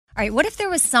All right, what if there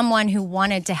was someone who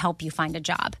wanted to help you find a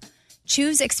job?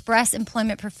 Choose Express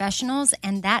Employment Professionals,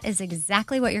 and that is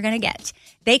exactly what you're going to get.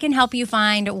 They can help you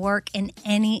find work in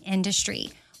any industry.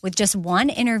 With just one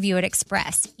interview at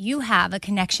Express, you have a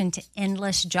connection to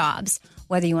endless jobs.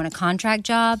 Whether you want a contract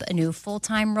job, a new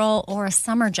full-time role, or a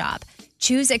summer job,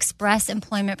 choose Express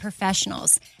Employment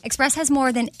Professionals. Express has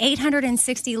more than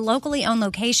 860 locally owned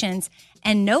locations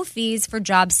and no fees for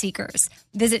job seekers.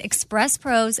 Visit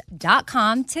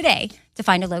expresspros.com today to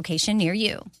find a location near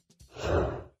you.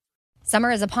 Summer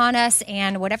is upon us,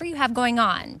 and whatever you have going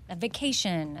on, a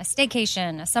vacation, a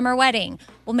staycation, a summer wedding,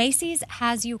 well, Macy's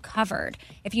has you covered.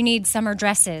 If you need summer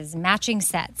dresses, matching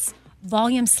sets,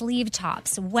 volume sleeve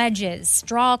tops, wedges,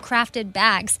 straw crafted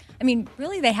bags, I mean,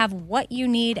 really, they have what you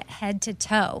need head to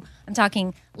toe. I'm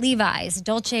talking Levi's,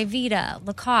 Dolce Vita,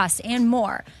 Lacoste, and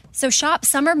more. So shop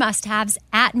summer must-haves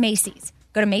at Macy's.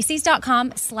 Go to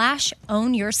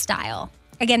Macy's.com/ownyourstyle.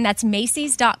 Again, that's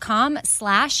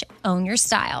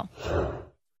Macy's.com/ownyourstyle.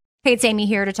 Hey, it's Amy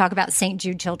here to talk about St.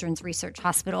 Jude Children's Research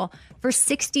Hospital. For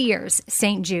 60 years,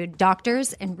 St. Jude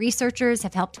doctors and researchers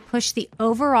have helped push the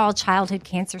overall childhood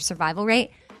cancer survival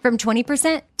rate from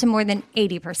 20% to more than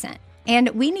 80%. And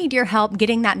we need your help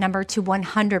getting that number to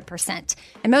 100%.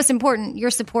 And most important,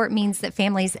 your support means that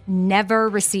families never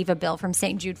receive a bill from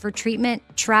St. Jude for treatment,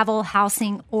 travel,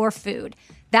 housing, or food.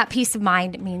 That peace of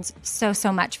mind means so,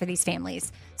 so much for these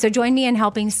families. So join me in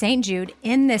helping St. Jude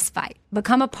in this fight.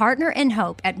 Become a partner in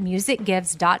hope at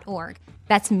musicgives.org.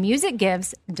 That's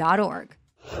musicgives.org.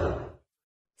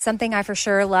 Something I for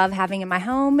sure love having in my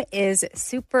home is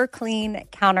super clean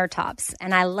countertops.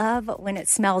 And I love when it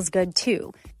smells good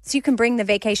too. So you can bring the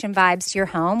vacation vibes to your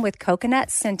home with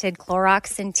coconut-scented Clorox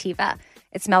Scentiva.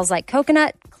 It smells like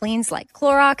coconut, cleans like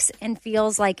Clorox, and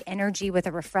feels like energy with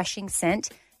a refreshing scent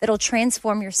that'll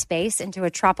transform your space into a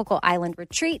tropical island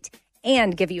retreat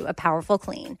and give you a powerful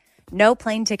clean. No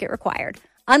plane ticket required.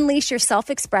 Unleash your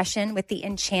self-expression with the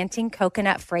enchanting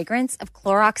coconut fragrance of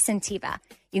Clorox Scentiva.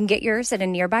 You can get yours at a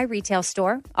nearby retail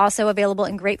store, also available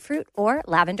in grapefruit or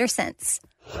lavender scents.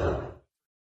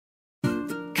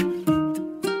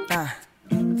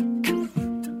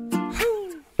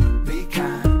 Be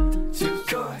kind, choose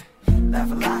joy,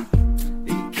 laugh a lot.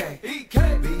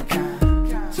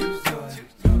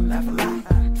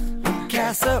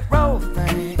 Casserole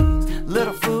things,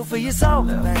 little food for your soul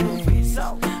things.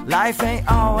 Life ain't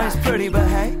always pretty, but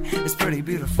hey, it's pretty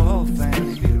beautiful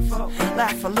things.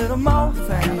 Laugh a little more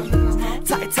things,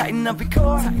 tighten up your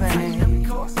core things.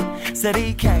 Said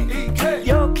EK,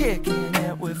 you're kicking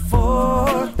it with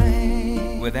 4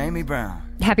 things with Amy Brown.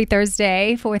 Happy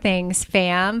Thursday, 4 Things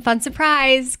fam. Fun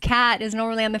surprise. Kat is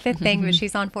normally on the 5th thing, but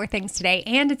she's on 4 Things today.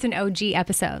 And it's an OG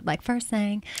episode, like first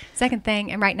thing, second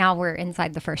thing. And right now we're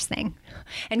inside the first thing.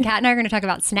 And Kat and I are going to talk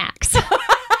about snacks.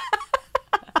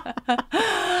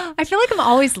 I feel like I'm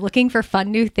always looking for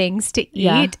fun new things to eat.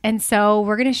 Yeah. And so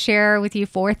we're going to share with you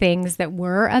 4 things that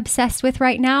we're obsessed with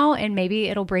right now. And maybe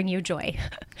it'll bring you joy.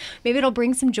 Maybe it'll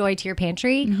bring some joy to your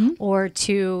pantry or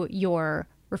to your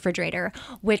refrigerator,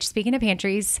 which, speaking of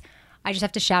pantries, I just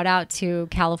have to shout out to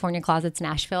California Closets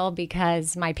Nashville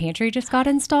because my pantry just got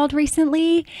installed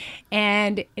recently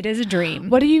and it is a dream.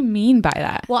 What do you mean by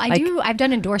that? Well, I've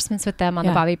done endorsements with them on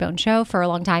the Bobby Bone Show for a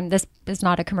long time. This is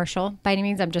not a commercial by any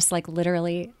means. I'm just like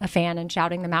literally a fan and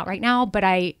shouting them out right now. But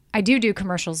I do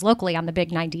commercials locally on the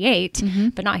Big 98,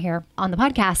 but not here on the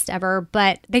podcast ever.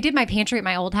 But they did my pantry at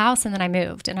my old house and then I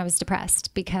moved and I was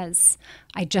depressed because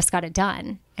I just got it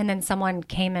done. And then someone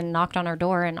came and knocked on our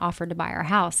door and offered to buy our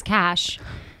house cash,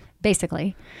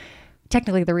 basically.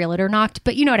 Technically, the realtor knocked,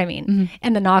 but you know what I mean.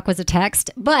 And the knock was a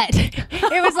text, but it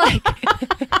was like,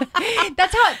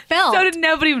 that's how it felt. So did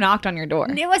nobody knocked on your door?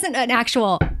 It wasn't an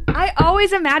actual... I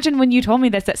always imagined when you told me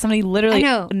this that somebody literally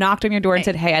knocked on your door and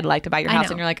said, hey, I'd like to buy your house.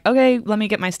 And you're like, okay, let me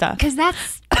get my stuff. Because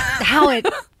that's how it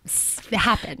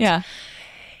happened. Yeah.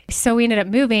 So we ended up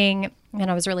moving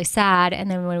and I was really sad. And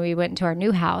then when we went into our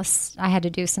new house, I had to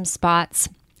do some spots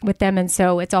with them. And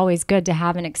so it's always good to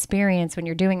have an experience when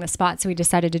you're doing the spot. So we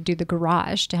decided to do the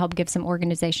garage to help give some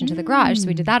organization to the garage. So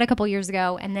we did that a couple years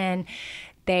ago. And then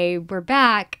they were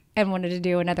back and wanted to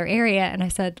do another area. And I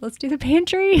said, let's do the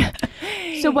pantry.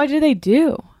 So what do they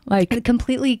do? Like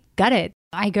completely gutted.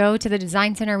 I go to the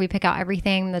design center. We pick out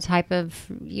everything, the type of,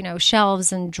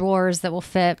 shelves and drawers that will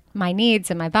fit my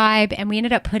needs and my vibe. And we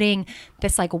ended up putting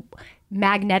this like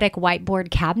magnetic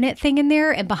whiteboard cabinet thing in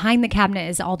there. And behind the cabinet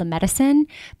is all the medicine.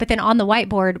 But then on the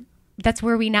whiteboard, that's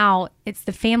where it's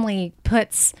the family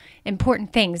puts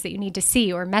important things that you need to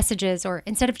see or messages, or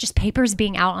instead of just papers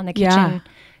being out on the kitchen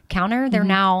counter. They're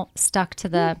now stuck to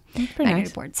the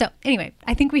magnetic board. So anyway,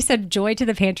 I think we said joy to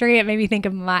the pantry. It made me think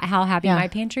of how happy my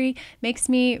pantry makes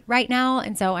me right now.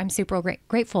 And so I'm super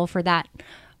grateful for that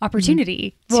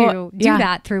opportunity to do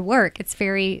that through work. It's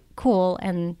very cool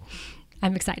and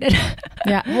I'm excited.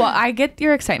 Yeah. Well, I get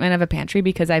your excitement of a pantry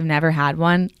because I've never had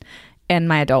one in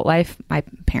my adult life. My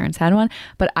parents had one,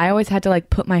 but I always had to like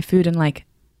put my food in like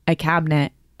a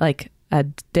cabinet, like a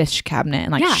dish cabinet,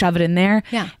 and like shove it in there.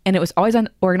 Yeah. And it was always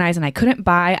unorganized, and I couldn't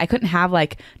have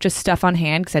like just stuff on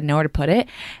hand because I had nowhere to put it.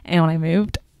 And when I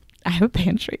moved, I have a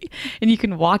pantry, and you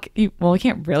can you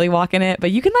can't really walk in it,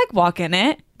 but you can like walk in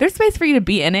it. There's space for you to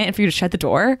be in it and for you to shut the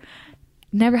door.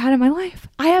 Never had it in my life.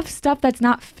 I have stuff that's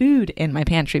not food in my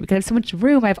pantry because I have so much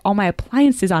room. I have all my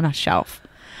appliances on a shelf.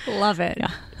 Love it.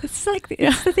 Yeah. It's like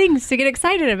it's the things to get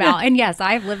excited about. Yeah. And yes,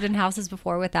 I've lived in houses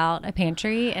before without a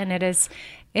pantry, and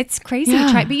it's crazy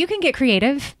to try, but you can get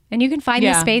creative and you can find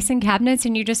the space in cabinets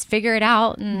and you just figure it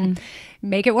out and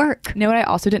make it work. You know what I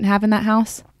also didn't have in that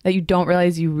house that you don't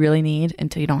realize you really need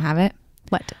until you don't have it?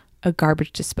 What? A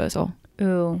garbage disposal.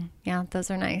 Ooh, yeah, those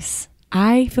are nice.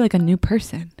 I feel like a new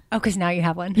person. Oh, because now you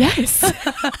have one. Yes. I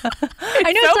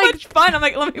know, it's so much fun. I'm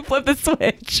like, let me flip the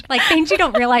switch. Like things you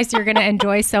don't realize you're going to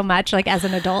enjoy so much, like as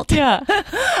an adult. Yeah.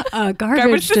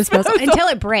 Garbage disposal until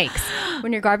it breaks.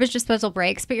 When your garbage disposal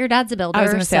breaks, but your dad's a builder. I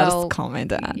was going to say, I'll just call my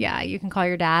dad. Yeah, you can call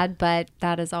your dad, but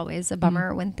that is always a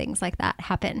bummer when things like that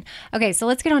happen. Okay, so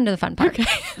let's get on to the fun part. Okay.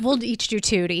 We'll each do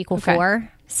 2 to equal 4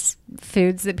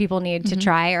 foods that people need to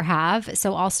try or have.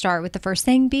 So I'll start with the first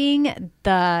thing being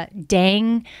the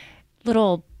dang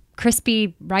little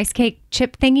crispy rice cake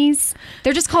chip thingies.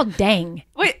 They're just called dang.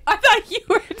 Wait, I thought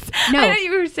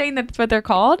you were saying that's what they're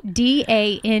called? DANG.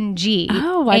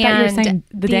 Oh, I thought you were saying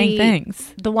the dang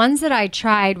things. The ones that I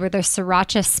tried were the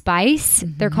sriracha spice.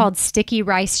 They're called sticky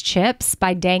rice chips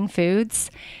by Dang Foods,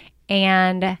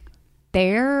 and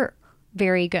they're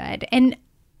very good. And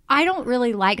I don't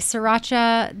really like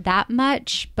sriracha that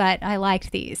much, but I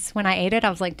liked these. When I ate it, I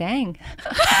was like, dang.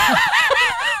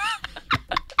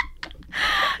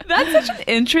 That's such an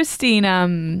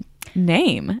interesting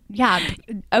name. Yeah.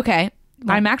 Okay.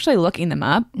 What? I'm actually looking them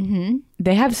up. Mm-hmm.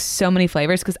 They have so many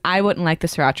flavors because I wouldn't like the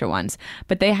sriracha ones,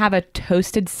 but they have a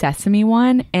toasted sesame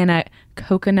one and a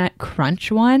coconut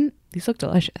crunch one. These look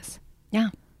delicious. Yeah.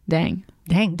 Dang.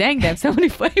 They have so many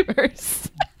flavors.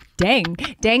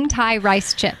 Dang Thai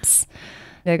rice chips.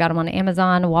 They got them on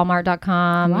Amazon,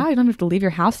 Walmart.com. Wow, you don't have to leave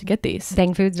your house to get these.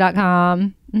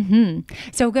 Dangfoods.com.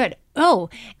 So good. Oh,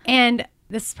 and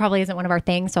this probably isn't one of our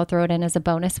things, so I'll throw it in as a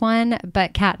bonus one.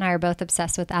 But Kat and I are both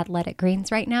obsessed with Athletic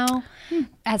Greens right now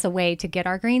as a way to get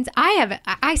our greens.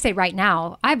 I say right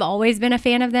now, I've always been a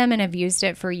fan of them and have used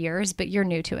it for years, but you're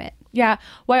new to it. Yeah.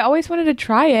 Well, I always wanted to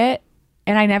try it,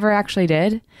 and I never actually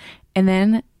did. And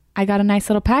then I got a nice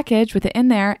little package with it in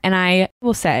there, and I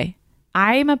will say,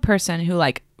 I'm a person who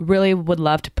like really would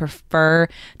love to prefer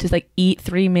to like eat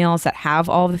 3 meals that have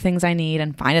all the things I need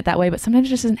and find it that way, but sometimes it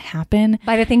just doesn't happen.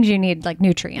 By the things you need, like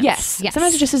nutrients. Yes.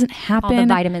 Sometimes it just doesn't happen. All the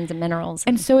vitamins and minerals.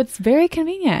 And so it's very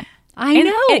convenient. I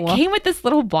know. It came with this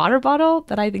little water bottle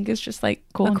that I think is just like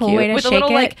cool and cute. Way to with shake a little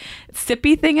it. like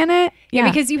sippy thing in it. Yeah,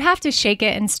 because you have to shake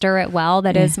it and stir it well.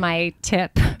 That is my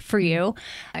tip for you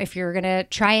if you're going to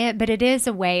try it. But it is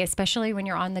a way, especially when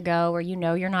you're on the go or you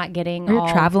know you're not getting all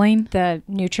traveling the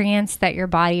nutrients that your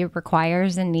body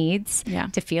requires and needs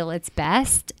to feel its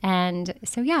best. And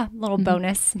so, little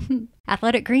bonus.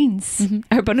 Athletic Greens.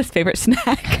 Our bonus favorite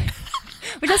snack.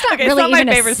 Which is not really even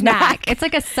a snack. It's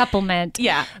like a supplement.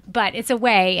 Yeah. But it's a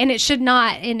way, and it should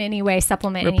not in any way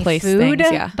supplement replace any food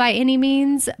things, by any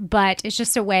means. But it's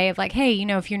just a way of like, hey,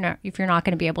 if you're not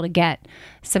going to be able to get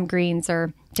some greens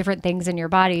or different things in your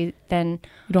body, then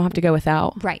you don't have to go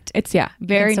without. Right. It's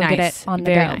very nice. Get it on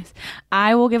the very go. Nice.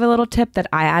 I will give a little tip that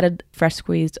I added fresh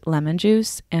squeezed lemon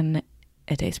juice, and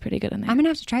it tastes pretty good in there. I'm going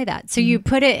to have to try that. So you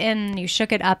put it in, you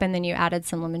shook it up, and then you added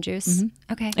some lemon juice.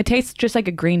 Okay. It tastes just like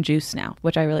a green juice now,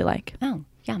 which I really like. Oh,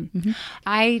 yum.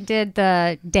 I did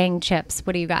the dang chips.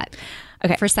 What do you got?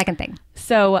 Okay. For second thing.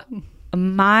 So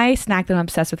my snack that I'm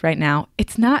obsessed with right now,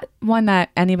 it's not one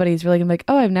that anybody's really going to be like,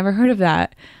 oh, I've never heard of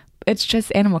that. It's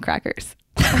just animal crackers.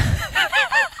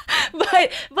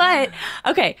 But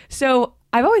okay. So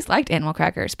I've always liked animal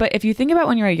crackers, but if you think about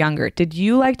when you were younger, did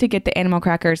you like to get the animal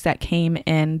crackers that came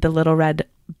in the little red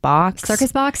box?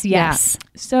 Circus box? Yes. Yeah.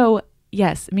 So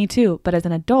yes, me too. But as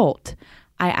an adult,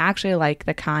 I actually like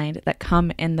the kind that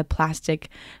come in the plastic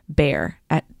bear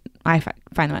I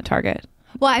find them at Target.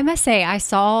 Well, I must say, I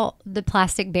saw the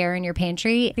plastic bear in your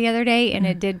pantry the other day, and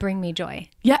it did bring me joy.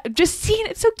 Yeah, just seeing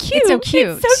it. So cute. It's so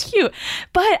cute. It's so cute.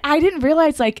 But I didn't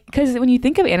realize, like, because when you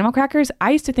think of animal crackers,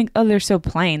 I used to think, oh, they're so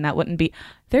plain. That wouldn't be.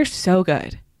 They're so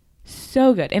good.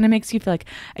 So good. And it makes you feel like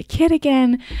a kid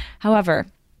again. However,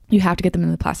 you have to get them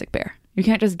in the plastic bear. You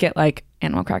can't just get, like,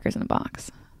 animal crackers in a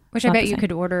box. Which I bet you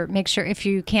could order. Make sure if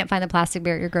you can't find the plastic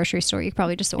bear at your grocery store, you could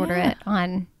probably just order it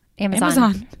on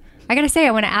Amazon. I gotta say,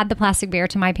 I want to add the plastic bear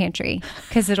to my pantry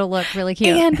because it'll look really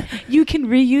cute. And you can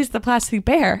reuse the plastic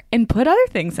bear and put other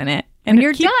things in it. And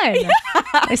you're done.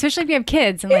 Especially if you have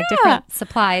kids and like different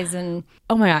supplies. And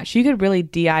oh my gosh, you could really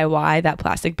DIY that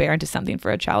plastic bear into something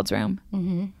for a child's room.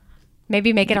 Mm-hmm.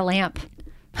 Maybe make it a lamp.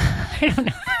 I don't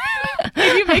know.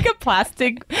 Maybe make a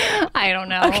plastic. I don't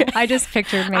know. Okay. I just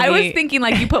pictured maybe. I was thinking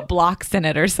like you put blocks in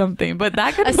it or something, but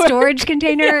that could a work. Storage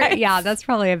container. Yes. Yeah, that's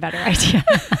probably a better idea.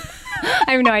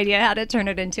 I have no idea how to turn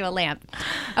it into a lamp.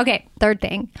 Okay, third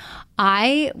thing.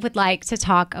 I would like to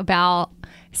talk about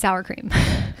sour cream.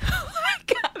 Oh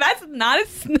my God, that's not a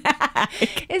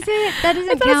snack. Is it? That doesn't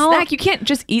That's count. not a snack. You can't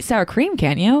just eat sour cream,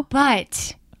 can you?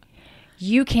 But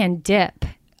you can dip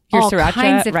Your all sriracha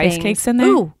kinds of rice things. cakes in there?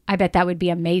 Ooh, I bet that would be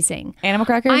amazing. Animal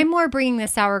cracker? I'm more bringing the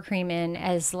sour cream in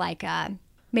as like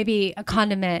maybe a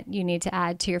condiment you need to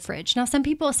add to your fridge. Now, some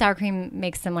people, sour cream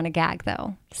makes them want to gag,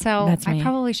 though. So That's me. I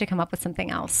probably should come up with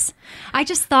something else. I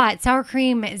just thought sour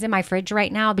cream is in my fridge right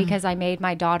now because I made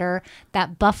my daughter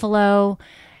that buffalo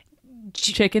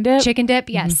chicken dip? chicken dip.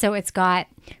 Yes. So it's got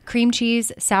cream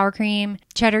cheese, sour cream,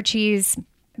 cheddar cheese,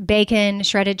 bacon,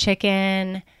 shredded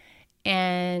chicken,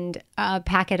 and a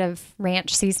packet of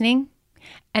ranch seasoning,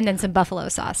 and then some buffalo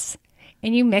sauce.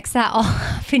 And you mix that all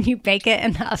up and you bake it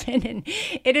in the oven. And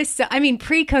it is so, I mean,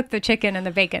 pre-cook the chicken and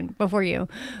the bacon before you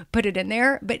put it in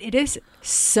there. But it is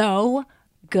so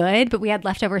good. But we had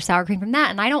leftover sour cream from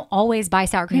that. And I don't always buy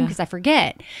sour cream because I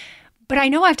forget. But I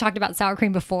know I've talked about sour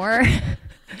cream before.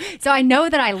 So I know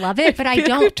that I love it, but I feel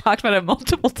don't. Like we've talked about it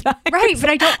multiple times. Right, but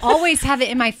I don't always have it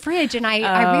in my fridge, and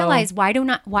I realize why do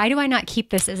I not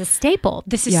keep this as a staple?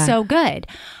 This is so good.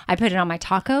 I put it on my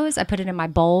tacos. I put it in my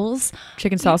bowls.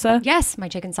 Chicken salsa? Yes, my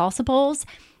chicken salsa bowls.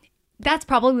 That's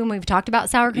probably when we've talked about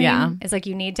sour cream. Yeah. It's like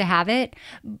you need to have it.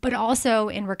 But also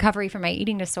in recovery from my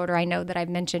eating disorder, I know that I've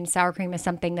mentioned sour cream is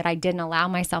something that I didn't allow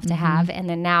myself to have. And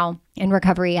then now in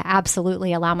recovery, I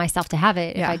absolutely allow myself to have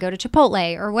it if I go to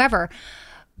Chipotle or wherever.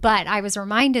 But I was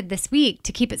reminded this week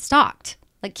to keep it stocked.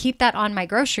 Like keep that on my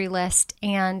grocery list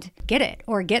and get it.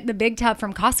 Or get the big tub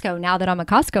from Costco now that I'm a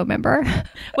Costco member.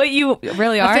 What you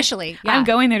really are? Officially, yeah. I'm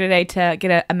going there today to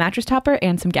get a mattress topper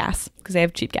and some gas because they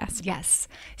have cheap gas. Yes.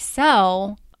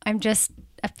 So I'm just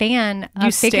a fan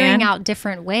of figuring out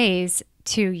different ways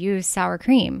to use sour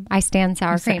cream. I stand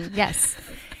sour cream. Yes.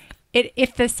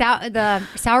 If the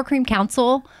Sour Cream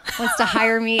Council wants to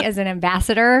hire me as an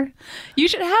ambassador, you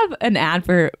should have an ad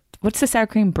for what's the sour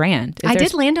cream brand? I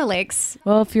did Land O'Lakes.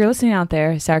 Well, if you're listening out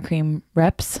there, sour cream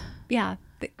reps. Yeah,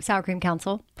 the Sour Cream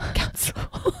Council.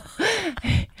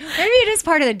 Maybe it is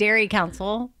part of the Dairy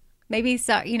Council. Maybe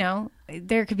so.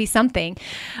 There could be something.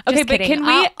 Okay, Just but kidding. can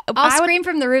we? I'll scream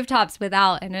from the rooftops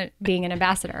without being an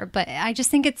ambassador. But I just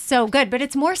think it's so good. But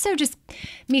it's more so just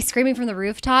me screaming from the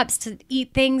rooftops to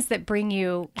eat things that bring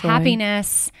you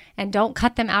happiness and don't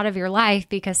cut them out of your life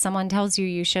because someone tells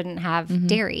you shouldn't have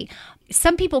dairy.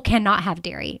 Some people cannot have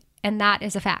dairy, and that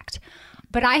is a fact.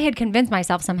 But I had convinced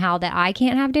myself somehow that I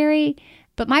can't have dairy,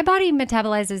 but my body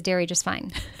metabolizes dairy just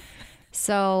fine.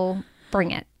 So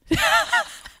bring it.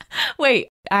 Wait,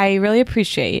 I really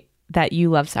appreciate that you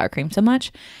love sour cream so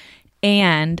much.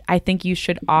 And I think you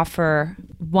should offer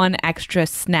one extra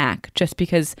snack just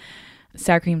because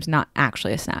sour cream's not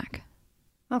actually a snack.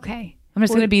 Okay. I'm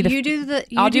just going to be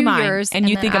I'll do mine yours, and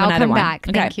you think of I'll another come one. back.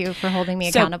 Okay. Thank you for holding me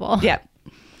accountable. Yeah.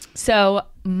 So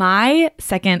my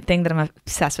second thing that I'm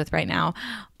obsessed with right now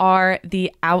are the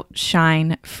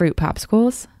Outshine fruit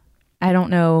popsicles. I don't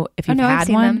know if you've had I've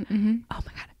seen one. them. Mm-hmm. Oh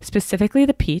my God. Specifically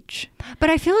the peach. But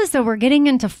I feel as though we're getting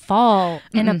into fall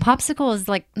and a popsicle is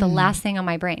like the last thing on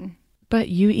my brain. But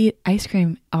you eat ice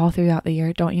cream all throughout the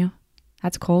year, don't you?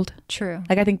 That's cold. True.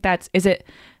 Like I think is it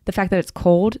the fact that it's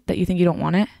cold that you think you don't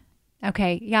want it?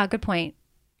 Okay. Yeah, good point.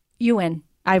 You win.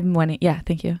 I'm winning. Yeah,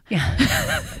 thank you. Yeah.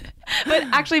 But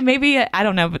actually maybe, I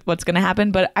don't know what's going to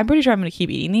happen, but I'm pretty sure I'm going to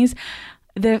keep eating these.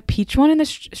 The peach one and the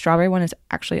strawberry one is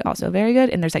actually also very good.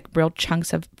 And there's like real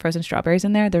chunks of frozen strawberries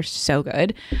in there. They're so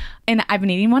good. And I've been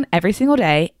eating one every single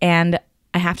day. And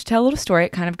I have to tell a little story.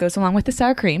 It kind of goes along with the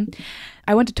sour cream.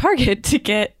 I went to Target to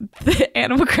get the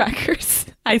animal crackers.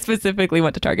 I specifically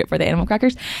went to Target for the animal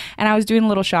crackers. And I was doing a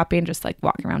little shopping, just like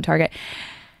walking around Target.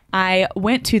 I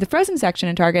went to the frozen section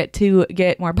in Target to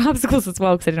get more popsicles as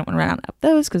well because I didn't want to run out of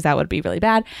those because that would be really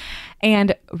bad.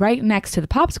 And right next to the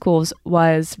popsicles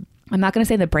was, I'm not going to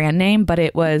say the brand name, but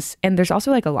it was, and there's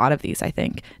also like a lot of these, I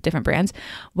think, different brands,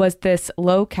 was this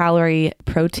low calorie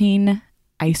protein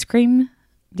ice cream.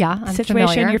 Yeah, I'm situation.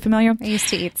 familiar. You're familiar? I used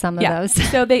to eat some of those.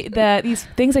 So these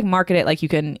things like market it like you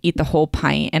can eat the whole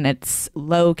pint and it's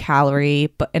low calorie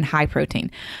and high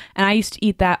protein. And I used to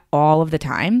eat that all of the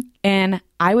time. And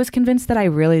I was convinced that I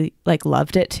really like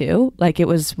loved it too. Like it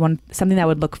was something that I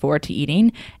would look forward to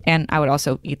eating. And I would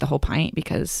also eat the whole pint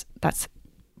because that's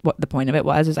what the point of it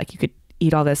was, is like you could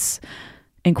eat all this,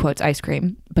 in quotes, ice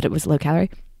cream, but it was low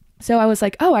calorie. So I was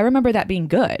like, oh, I remember that being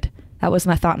good. That was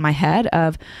my thought in my head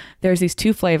of there's these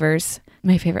 2 flavors.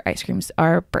 My favorite ice creams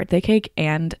are birthday cake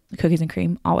and cookies and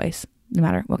cream, always, no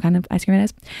matter what kind of ice cream it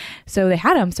is. So they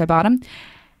had them, so I bought them.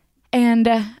 And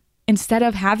instead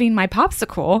of having my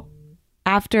popsicle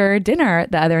after dinner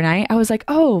the other night, I was like,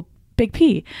 oh, Big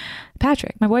P,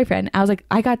 Patrick, my boyfriend. I was like,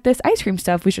 I got this ice cream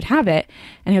stuff. We should have it.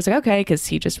 And he was like, okay, because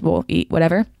he just will eat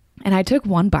whatever. And I took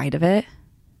one bite of it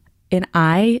and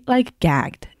I like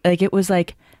gagged. Like it was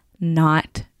like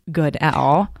not good at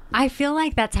all. I feel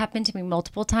like that's happened to me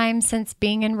multiple times since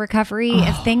being in recovery.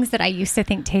 Of things that I used to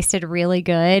think tasted really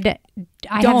good,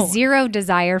 I have zero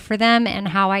desire for them, and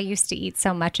how I used to eat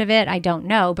so much of it, I don't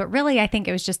know. But really, I think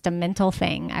it was just a mental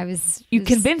thing. You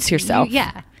convince yourself.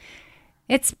 Yeah.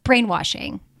 It's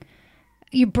brainwashing.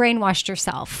 You brainwashed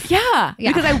yourself. Yeah.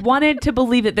 Because I wanted to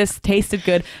believe that this tasted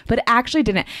good, but it actually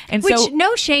didn't. And Which, so,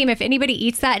 no shame if anybody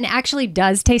eats that and it actually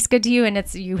does taste good to you and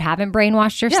you haven't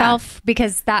brainwashed yourself,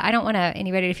 because that, I don't want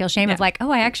anybody to feel shame of like, oh,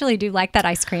 I actually do like that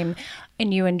ice cream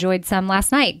and you enjoyed some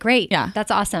last night. Great. Yeah. That's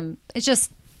awesome. It's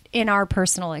just in our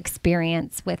personal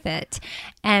experience with it.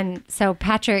 And so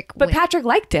Patrick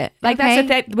liked it. Like Okay.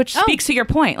 that's which speaks to your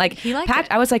point. Like he liked it.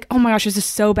 I was like, oh my gosh, this is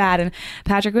so bad. And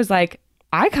Patrick was like,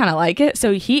 I kind of like it.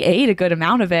 So he ate a good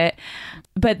amount of it.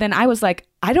 But then I was like,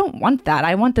 I don't want that.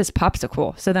 I want this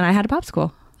popsicle. So then I had a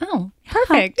popsicle. Oh,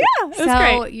 perfect. Yeah, it was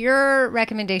so great. your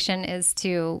recommendation is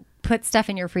to put stuff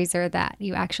in your freezer that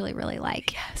you actually really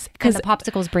like. Yes. Because the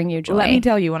popsicles bring you joy. Let me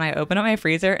tell you, when I open up my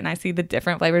freezer and I see the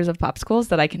different flavors of popsicles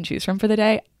that I can choose from for the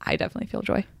day, I definitely feel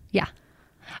joy. Yeah.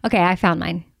 Okay, I found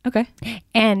mine. Okay.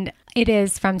 And it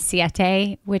is from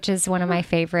Siete, which is one of my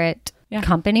favorite Yeah.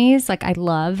 companies. Like I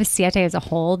love Siete as a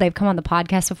whole. They've come on the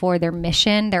podcast before. Their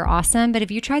mission, they're awesome. But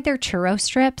have you tried their churro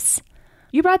strips?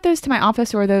 You brought those to my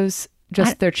office, or are those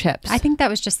just their chips? I think that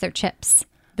was just their chips.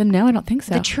 Then no, I don't think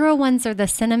so. The churro ones are the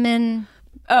cinnamon.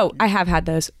 Oh, I have had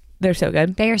those. They're so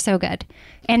good. They are so good.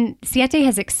 And Siete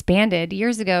has expanded.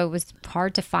 Years ago, it was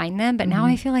hard to find them, but now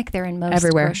I feel like they're in most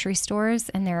Everywhere. grocery stores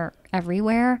and they're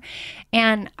everywhere.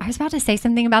 And I was about to say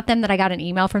something about them, that I got an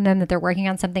email from them that they're working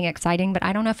on something exciting, but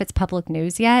I don't know if it's public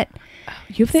news yet.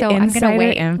 You have the So I'm insider going to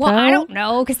wait. info? Well, I don't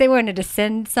know, because they wanted to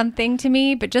send something to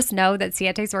me, but just know that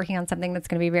Siete's working on something that's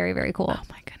going to be very, very cool. Oh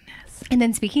my goodness. And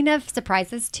then speaking of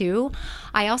surprises too,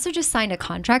 I also just signed a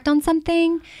contract on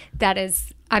something that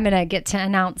is, I'm going to get to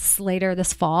announce later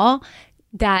this fall,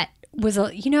 that was,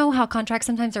 you know how contracts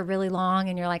sometimes are really long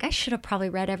and you're like, I should have probably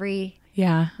read every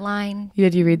Yeah. line,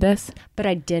 Did you read this? but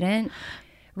I didn't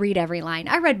read every line.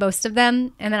 I read most of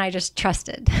them and then I just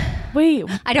trusted. Wait.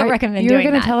 I don't recommend You're doing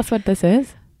gonna that. tell us what this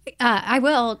is? I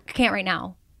will, can't right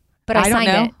now, but I I don't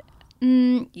signed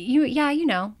know. it. You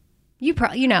know.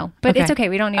 You know, but Okay. it's okay.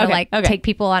 We don't need to Okay. take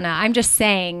people on I'm just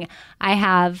saying I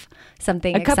have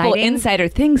something A couple exciting. insider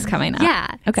things coming up. Yeah.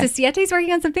 Okay. So Siete's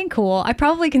working on something cool. I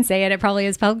probably can say it. It probably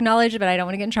is public knowledge, but I don't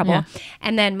want to get in trouble. Yeah.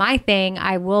 And then my thing,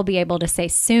 I will be able to say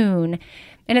soon.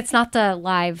 And it's not the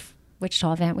live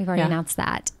Wichita event. We've already Yeah. announced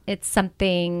that. It's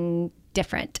something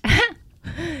different.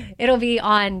 It'll be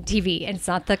on TV. And it's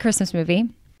not the Christmas movie.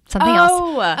 Something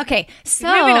else. Okay. So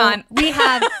Moving on. we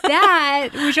have that,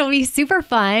 which will be super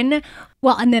fun.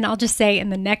 Well, and then I'll just say in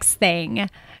the next thing,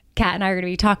 Kat and I are going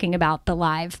to be talking about the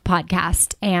live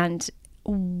podcast and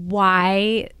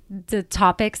why the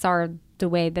topics are the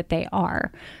way that they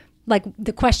are. Like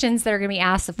the questions that are going to be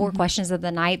asked, the 4 questions of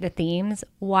the night, the themes,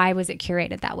 why was it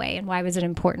curated that way? And why was it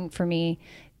important for me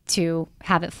to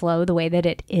have it flow the way that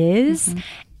it is?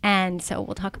 And so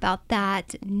we'll talk about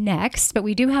that next. But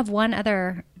we do have one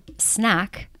other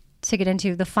snack to get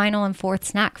into, the final and 4th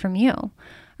snack from you.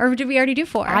 Or did we already do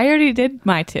 4? I already did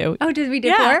my 2. Oh, did we do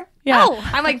Yeah. 4? Yeah. Oh,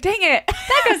 I'm like, dang it.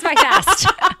 that goes by fast.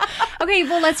 Okay,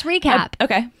 well, let's recap.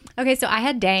 Okay. Okay, so I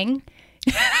had dang.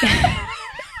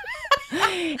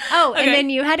 Oh, and Okay. then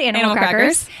you had animal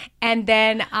crackers. And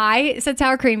then I said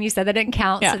sour cream. You said that didn't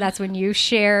count. Yeah. So that's when you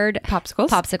shared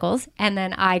Popsicles. And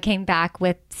then I came back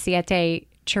with Siete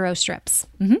churro strips.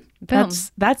 Mm-hmm. Boom.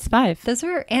 That's 5. Those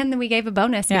were, and then we gave a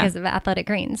bonus because of Athletic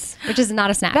Greens, which is not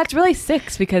a snack. That's really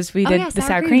 6 because we did the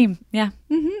sour cream. Yeah.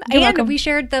 Mm-hmm. You're And welcome. we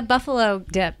shared the buffalo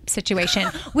dip situation,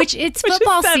 which it's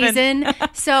football season.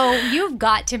 So you've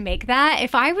got to make that.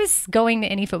 If I was going to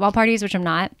any football parties, which I'm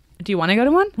not. Do you want to go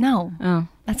to one? No. Oh.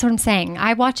 That's what I'm saying.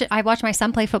 I watch my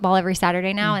son play football every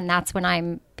Saturday now, and that's when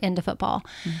I'm into football.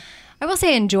 I will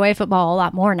say I enjoy football a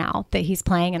lot more now that he's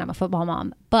playing and I'm a football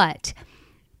mom. But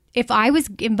if I was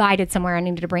invited somewhere and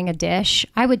needed to bring a dish,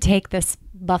 I would take this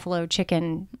buffalo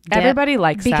chicken dip. Everybody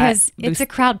likes because that. it's a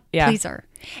crowd Yeah. pleaser.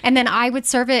 And then I would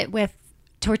serve it with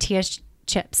tortilla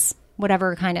chips,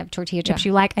 whatever kind of tortilla chips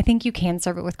you like. I think you can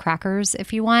serve it with crackers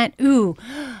if you want. Ooh,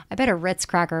 I bet a Ritz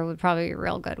cracker would probably be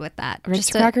real good with that. Ritz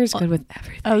cracker is good with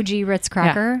everything. OG Ritz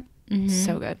cracker.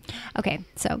 So good. Okay,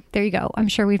 so there you go. I'm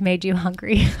sure we've made you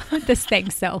hungry with this thing,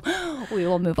 so we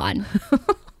will move on.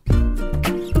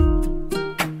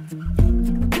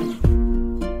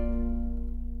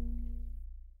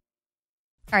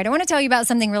 All right, I want to tell you about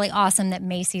something really awesome that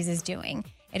Macy's is doing.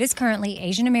 It is currently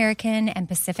Asian American and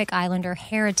Pacific Islander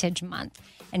Heritage Month,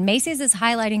 and Macy's is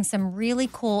highlighting some really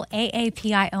cool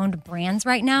AAPI-owned brands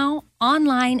right now,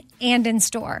 online and in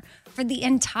store. For the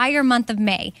entire month of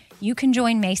May, you can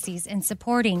join Macy's in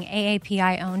supporting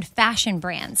AAPI-owned fashion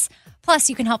brands. Plus,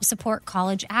 you can help support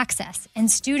college access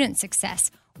and student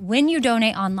success when you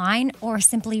donate online or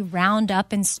simply round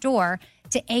up in store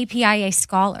to APIA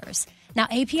scholars. Now,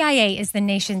 APIA is the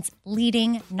nation's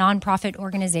leading nonprofit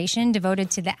organization devoted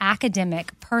to the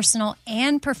academic, personal,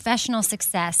 and professional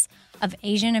success of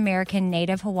Asian American,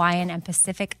 Native Hawaiian, and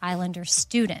Pacific Islander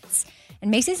students. And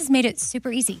Macy's has made it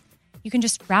super easy. You can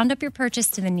just round up your purchase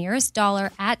to the nearest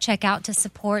dollar at checkout to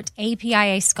support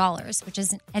APIA Scholars, which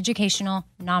is an educational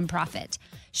nonprofit.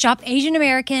 Shop Asian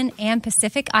American and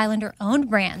Pacific Islander owned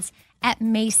brands at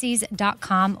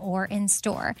Macy's.com or in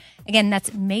store. Again,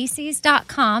 that's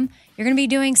Macy's.com. You're going to be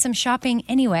doing some shopping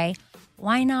anyway.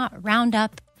 Why not round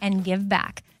up and give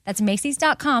back? That's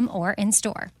Macy's.com or in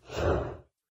store.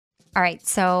 All right,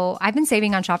 so I've been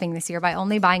saving on shopping this year by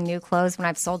only buying new clothes when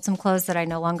I've sold some clothes that I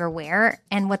no longer wear.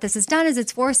 And what this has done is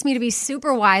it's forced me to be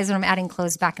super wise when I'm adding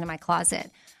clothes back into my closet.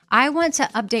 I want to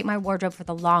update my wardrobe for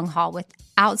the long haul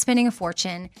without spending a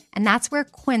fortune, and that's where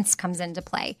Quince comes into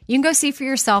play. You can go see for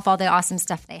yourself all the awesome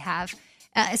stuff they have,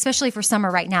 especially for summer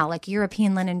right now, like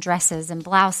European linen dresses and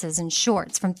blouses and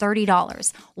shorts from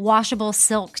 $30, washable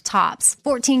silk tops,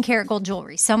 14-karat gold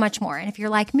jewelry, so much more. And if you're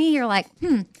like me, you're like,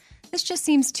 this just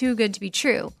seems too good to be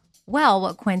true. Well,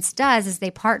 what Quince does is they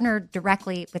partner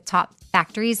directly with top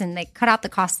factories and they cut out the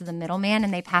cost of the middleman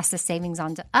and they pass the savings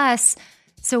on to us.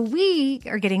 So we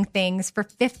are getting things for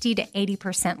 50 to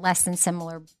 80% less than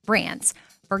similar brands.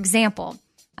 For example,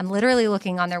 I'm literally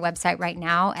looking on their website right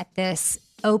now at this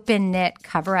open knit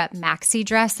cover up maxi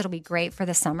dress that'll be great for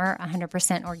the summer,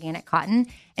 100% organic cotton,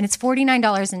 and it's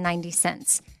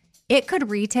 $49.90. It could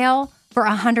retail for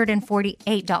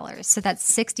 $148, so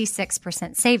that's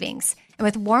 66% savings. And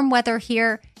with warm weather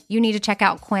here, you need to check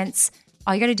out Quince.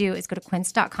 All you got to do is go to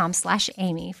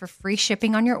quince.com/Amy for free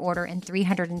shipping on your order and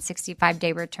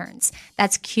 365-day returns.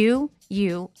 That's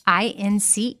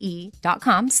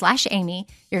QUINCE.com/Amy.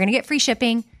 You're going to get free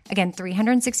shipping. Again,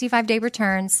 365-day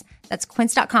returns. That's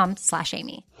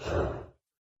quince.com/Amy.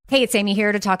 Hey, it's Amy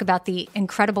here to talk about the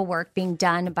incredible work being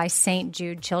done by St.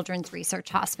 Jude Children's Research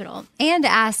Hospital and to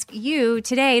ask you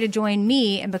today to join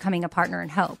me in becoming a partner in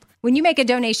hope. When you make a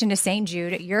donation to St.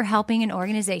 Jude, you're helping an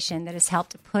organization that has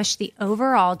helped push the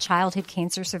overall childhood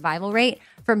cancer survival rate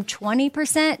from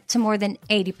 20% to more than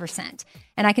 80%.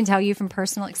 And I can tell you from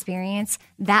personal experience,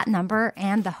 that number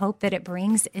and the hope that it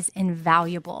brings is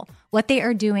invaluable. What they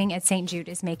are doing at St. Jude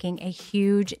is making a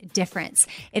huge difference.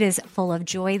 It is full of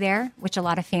joy there, which a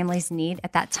lot of families need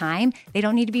at that time. They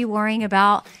don't need to be worrying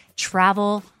about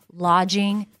travel,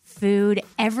 lodging, food.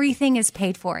 Everything is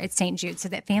paid for at St. Jude so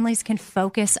that families can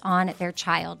focus on their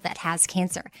child that has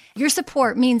cancer. Your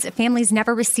support means that families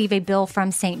never receive a bill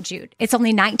from St. Jude. It's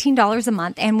only $19 a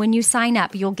month, and when you sign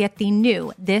up, you'll get the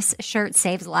new This Shirt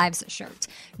Saves Lives shirt.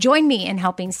 Join me in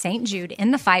helping St. Jude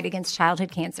in the fight against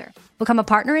childhood cancer. Become a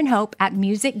partner in hope at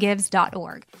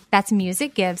musicgives.org. That's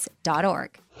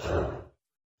musicgives.org.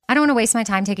 I don't want to waste my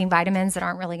time taking vitamins that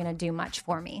aren't really going to do much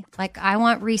for me. Like, I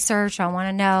want research. I want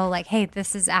to know, like, hey,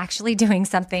 this is actually doing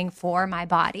something for my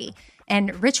body.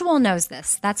 And Ritual knows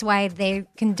this. That's why they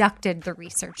conducted the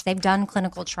research. They've done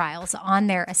clinical trials on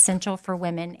their Essential for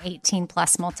Women 18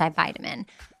 Plus multivitamin.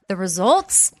 The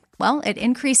results? Well, it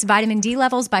increased vitamin D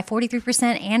levels by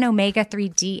 43% and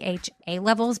omega-3 DHA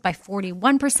levels by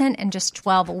 41% in just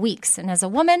 12 weeks. And as a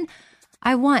woman,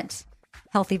 I want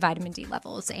healthy vitamin D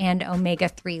levels and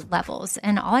omega-3 levels.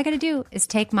 And all I got to do is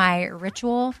take my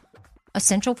Ritual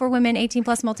Essential for Women 18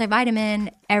 Plus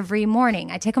multivitamin every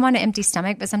morning. I take them on an empty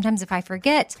stomach, but sometimes if I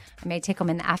forget, I may take them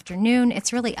in the afternoon.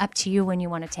 It's really up to you when you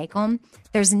want to take them.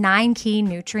 There's 9 key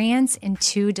nutrients in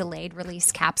 2 delayed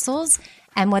release capsules.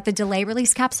 And what the delayed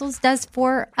release capsules does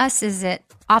for us is it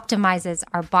optimizes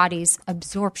our body's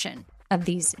absorption of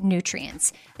these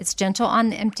nutrients. It's gentle on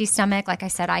the empty stomach. Like I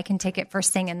said, I can take it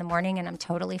first thing in the morning and I'm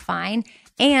totally fine.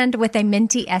 And with a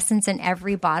minty essence in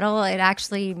every bottle, it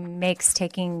actually makes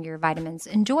taking your vitamins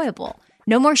enjoyable.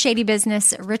 No more shady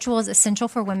business. Ritual's Essential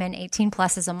for Women 18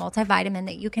 Plus is a multivitamin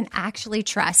that you can actually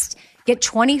trust. Get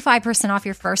 25% off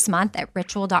your first month at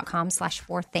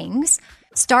ritual.com/4things.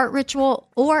 Start Ritual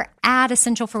or add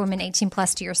Essential for Women 18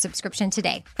 Plus to your subscription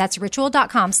today. That's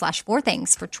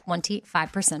ritual.com/4things for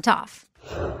 25% off.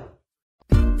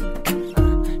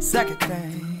 Second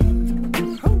thing.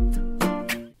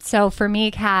 So for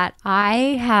me, Kat, I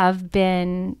have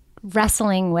been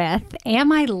wrestling with,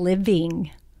 am I living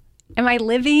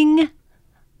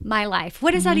my life?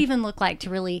 What does that even look like to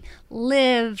really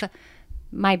live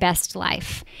my best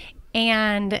life?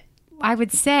 And I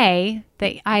would say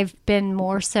that I've been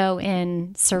more so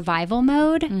in survival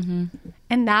mode.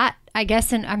 And that, I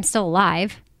guess, and I'm still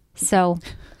alive, so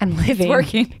I'm living. It's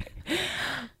working.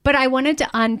 But I wanted to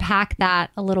unpack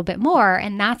that a little bit more.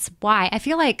 And that's why I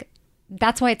feel like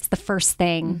that's why it's the first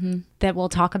thing that we'll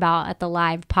talk about at the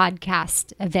live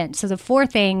podcast event. So the 4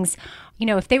 things, you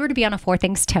know, if they were to be on a 4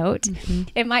 things tote,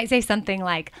 it might say something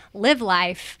like live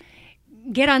life,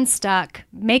 get unstuck,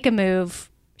 make a move,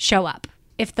 show up.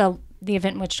 If the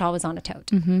event in Wichita was on a tote.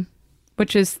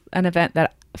 Which is an event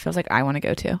that feels like I want to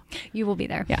go to. You will be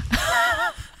there. Yeah.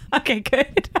 Okay,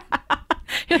 good.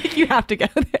 You're like, you have to go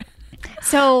there.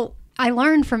 So I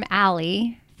learned from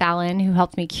Allie Fallon, who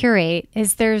helped me curate,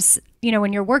 is there's, you know,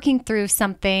 when you're working through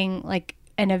something like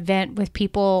an event with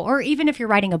people, or even if you're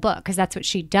writing a book, because that's what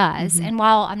she does. And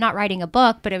while I'm not writing a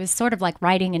book, but it was sort of like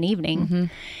writing an evening.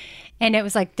 And it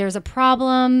was like, there's a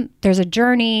problem, there's a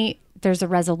journey, there's a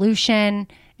resolution,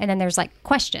 and then there's like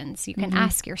questions you can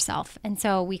ask yourself. And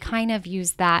so we kind of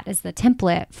use that as the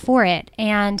template for it.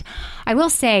 And I will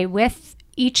say with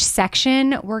each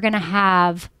section, we're going to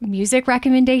have music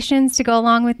recommendations to go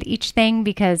along with each thing,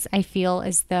 because I feel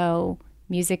as though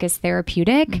music is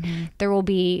therapeutic. There will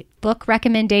be book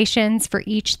recommendations for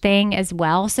each thing as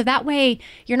well. So that way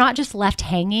you're not just left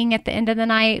hanging at the end of the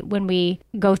night when we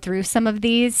go through some of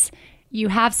these. You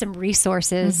have some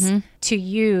resources to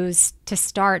use to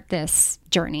start this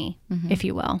journey, if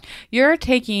you will. You're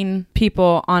taking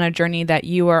people on a journey that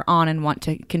you are on and want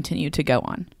to continue to go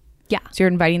on. Yeah. So you're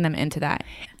inviting them into that.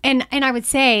 And I would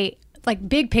say, like,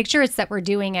 big picture, it's that we're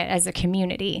doing it as a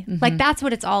community. Like, that's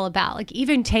what it's all about. Like,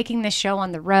 even taking this show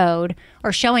on the road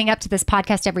or showing up to this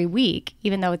podcast every week,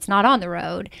 even though it's not on the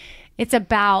road, it's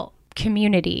about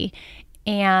community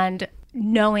and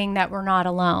knowing that we're not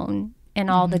alone in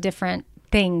all the different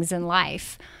things in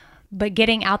life. But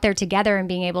getting out there together and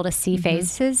being able to see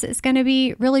faces is going to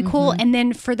be really cool. And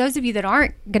then for those of you that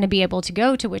aren't going to be able to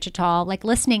go to Wichita, like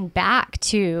listening back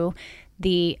to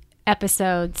the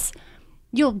episodes,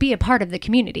 you'll be a part of the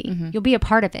community. You'll be a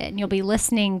part of it. And you'll be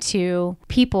listening to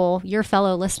people, your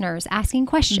fellow listeners, asking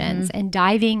questions and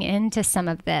diving into some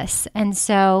of this. And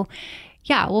so,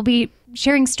 yeah, we'll be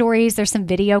sharing stories. There's some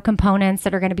video components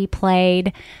that are going to be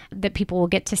played that people will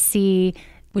get to see,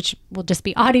 which will just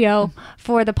be audio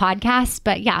for the podcast.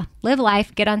 But yeah, live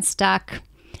life, get unstuck,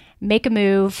 make a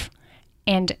move,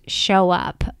 and show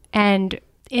up. And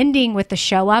ending with the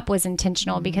show up was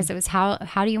intentional because it was how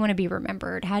do you want to be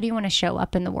remembered? How do you want to show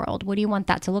up in the world? What do you want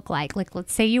that to look like? Like,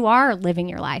 let's say you are living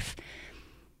your life,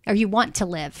 or you want to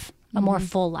live a more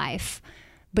full life,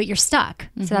 but you're stuck.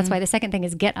 So that's why the second thing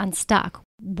is get unstuck.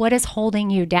 What is holding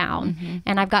you down?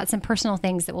 And I've got some personal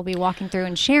things that we'll be walking through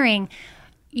and sharing.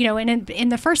 You know, and in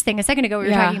the first thing, a second ago, we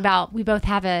were talking about, we both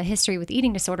have a history with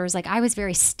eating disorders. Like, I was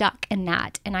very stuck in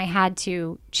that, and I had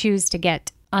to choose to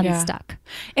get unstuck.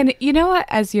 And you know what,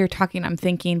 as you're talking, I'm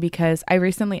thinking, because I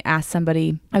recently asked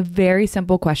somebody a very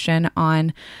simple question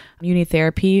on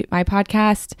Unitherapy, my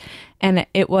podcast, and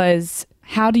it was,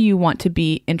 how do you want to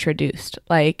be introduced?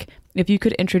 Like, if you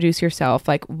could introduce yourself,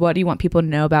 like, what do you want people to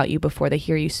know about you before they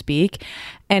hear you speak?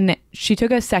 And she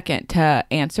took a second to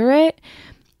answer it.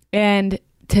 And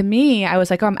to me, I was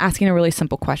like, oh, I'm asking a really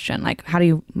simple question. Like, what do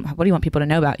you want people to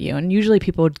know about you? And usually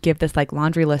people would give this like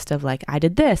laundry list of like, I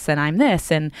did this and I'm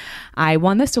this and I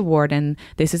won this award and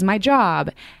this is my job.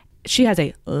 She has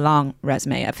a long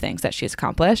resume of things that she's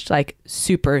accomplished, like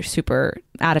super, super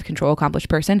out of control accomplished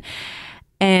person.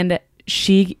 And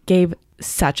she gave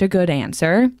such a good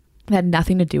answer. that had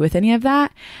nothing to do with any of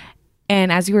that. And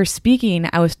as you were speaking,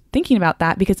 I was thinking about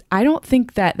that because I don't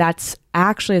think that that's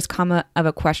actually as common of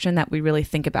a question that we really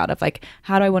think about, of like,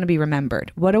 how do I want to be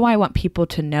remembered? What do I want people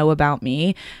to know about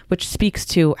me? Which speaks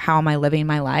to how am I living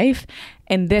my life?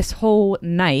 And this whole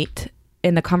night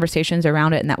and the conversations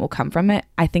around it and that will come from it,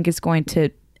 I think is going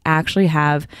to actually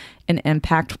have an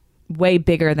impact way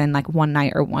bigger than like one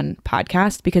night or one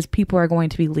podcast, because people are going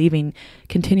to be leaving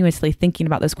continuously thinking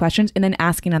about those questions and then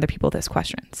asking other people those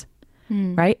questions.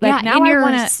 Right? Like now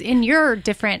in your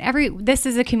different, this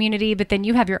is a community, but then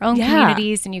you have your own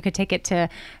communities, and you could take it to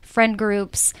friend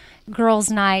groups, girls'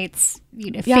 nights,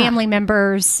 family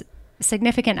members,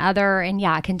 significant other, and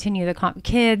continue the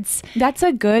kids. That's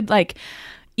a good, like,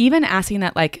 even asking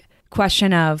that like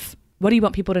question of what do you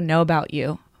want people to know about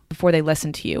you before they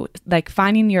listen to you, like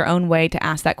finding your own way to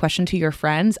ask that question to your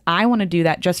friends. I want to do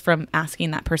that just from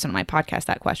asking that person on my podcast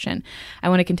that question. I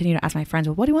want to continue to ask my friends,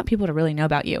 well, what do you want people to really know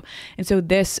about you? And so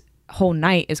this whole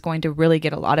night is going to really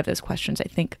get a lot of those questions, I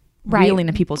think, reeling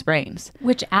in people's brains.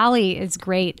 Which Allie is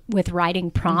great with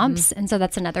writing prompts. And so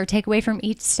that's another takeaway from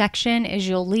each section is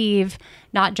you'll leave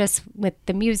not just with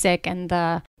the music and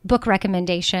the book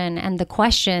recommendation and the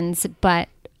questions, but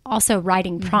also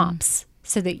writing prompts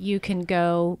so that you can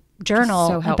go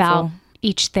journal about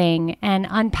each thing and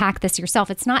unpack this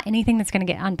yourself. It's not anything that's going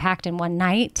to get unpacked in one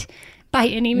night by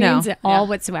any means at all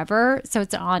whatsoever. So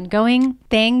it's an ongoing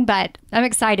thing, but I'm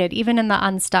excited. Even in the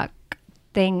Unstuck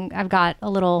thing, I've got a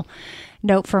little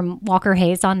note from Walker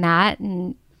Hayes on that.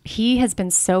 And he has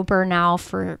been sober now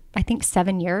for, I think,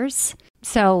 7 years.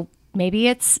 So maybe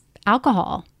it's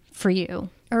alcohol for you,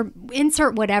 or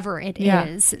insert whatever it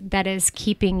is that is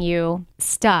keeping you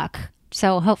stuck.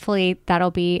 So hopefully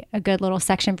that'll be a good little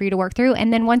section for you to work through.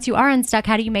 And then once you are unstuck,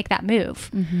 how do you make that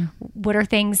move? What are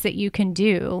things that you can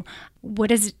do? What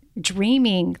does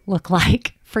dreaming look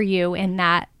like for you in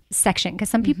that section? Because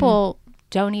some people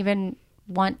don't even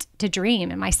want to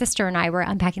dream. And my sister and I were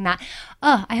unpacking that.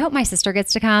 Oh, I hope my sister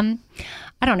gets to come.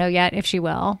 I don't know yet if she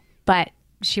will, but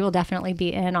she will definitely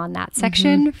be in on that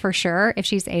section for sure if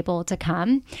she's able to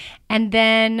come. And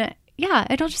then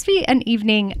it'll just be an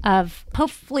evening of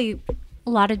hopefully a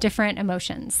lot of different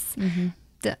emotions.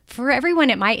 For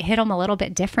everyone, it might hit them a little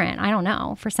bit different. I don't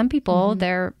know. For some people,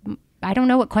 I don't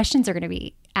know what questions are going to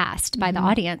be asked by the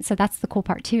audience. So that's the cool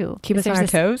part too. Keep us on our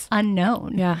toes.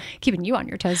 Unknown. Yeah. Keeping you on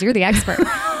your toes. You're the expert.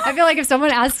 I feel like if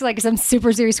someone asks like some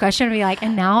super serious question, I'd be like,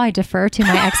 and now I defer to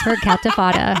my expert, Kat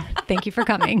Tafada. Thank you for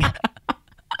coming.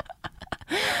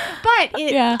 But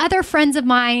other friends of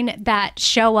mine that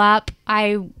show up,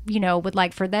 I, would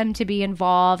like for them to be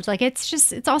involved. Like, it's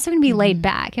also going to be laid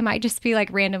back. It might just be like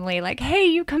randomly like, hey,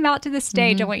 you come out to the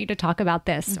stage. I want you to talk about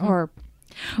this or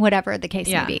whatever the case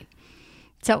may be.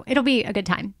 So it'll be a good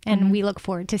time. And we look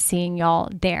forward to seeing y'all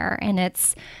there. And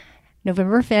it's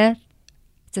November 5th.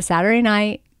 It's a Saturday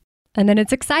night. And then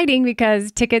it's exciting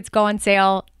because tickets go on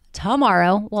sale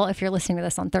tomorrow. Well, if you're listening to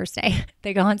this on Thursday,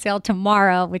 they go on sale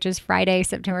tomorrow, which is Friday,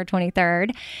 September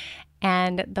 23rd.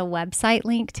 And the website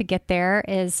link to get there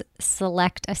is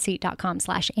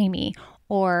selectaseat.com/Amy.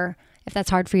 Or if that's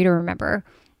hard for you to remember,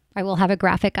 I will have a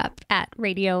graphic up at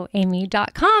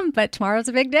radioamy.com, but tomorrow's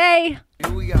a big day.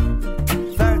 Here we go.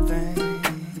 Third thing.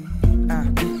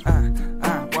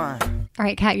 All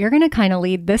right, Kat, you're going to kind of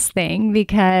lead this thing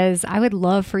because I would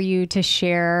love for you to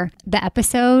share the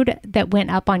episode that went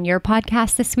up on your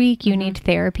podcast this week, You Need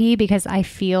Therapy, because I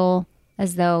feel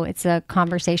as though it's a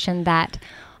conversation that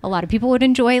a lot of people would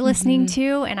enjoy listening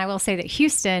to. And I will say that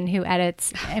Houston, who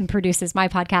edits and produces my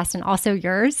podcast and also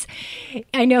yours,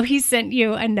 I know he sent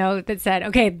you a note that said,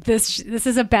 okay, this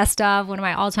is a best of one of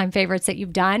my all-time favorites that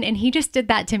you've done. And he just did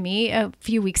that to me a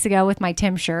few weeks ago with my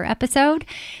Tim Schur episode.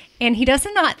 And he does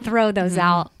not throw those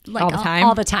out like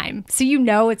all the time. So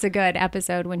it's a good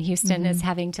episode when Houston is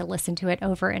having to listen to it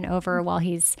over and over while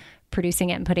he's producing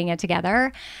it and putting it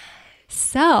together.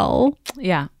 So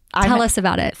tell us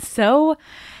about it. So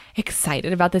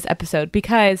excited about this episode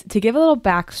because, to give a little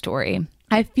backstory,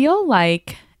 I feel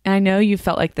like, and I know you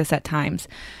felt like this at times,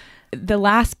 the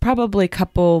last probably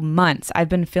couple months, I've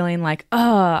been feeling like,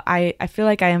 I feel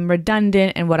like I am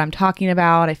redundant in what I'm talking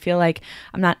about. I feel like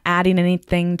I'm not adding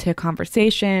anything to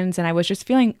conversations. And I was just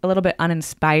feeling a little bit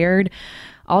uninspired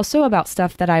also about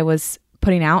stuff that I was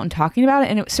putting out and talking about it.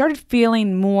 And it started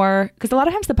feeling more, because a lot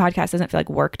of times the podcast doesn't feel like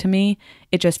work to me.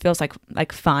 It just feels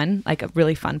like fun, like a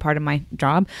really fun part of my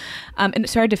job. And it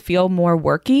started to feel more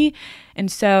worky. And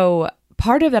so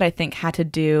part of that, I think, had to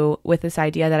do with this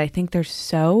idea that I think there's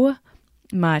so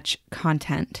much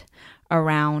content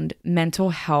around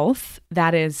mental health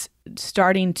that is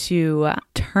starting to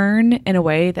turn in a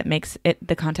way that makes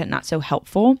the content not so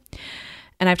helpful.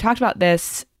 And I've talked about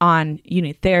this on You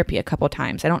Need Therapy a couple of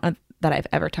times. I don't know that I've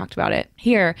ever talked about it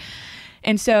here.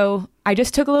 And so I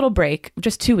just took a little break,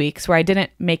 just 2 weeks, where I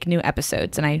didn't make new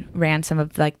episodes, and I ran some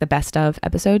of like the best of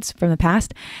episodes from the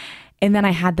past. And then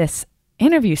I had this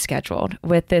interview scheduled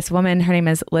with this woman. Her name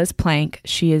is Liz Plank.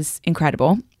 She is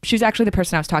incredible. She's actually the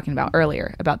person I was talking about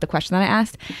earlier about the question that I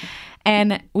asked.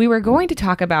 And we were going to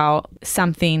talk about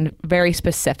something very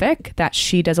specific that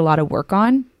she does a lot of work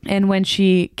on. And when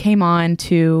she came on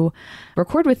to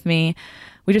record with me,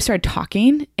 we just started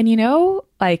talking. And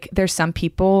like there's some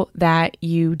people that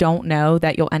you don't know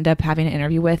that you'll end up having an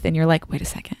interview with, and you're like, wait a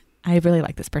second, I really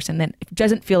like this person. Then it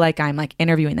doesn't feel like I'm like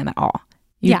interviewing them at all.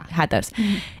 You had those.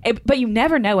 But you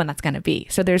never know when that's going to be.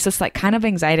 So there's this like kind of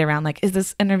anxiety around like, is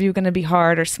this interview going to be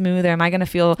hard or smooth, or am I going to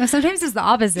feel... Well, sometimes it's the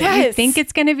opposite. Yes. You think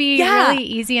it's going to be really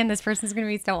easy and this person's going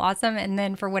to be so awesome. And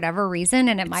then for whatever reason,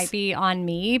 and it might be on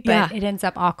me, but it ends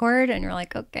up awkward and you're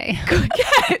like, okay.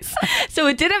 Yes. So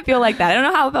it didn't feel like that. I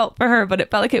don't know how it felt for her, but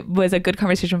it felt like it was a good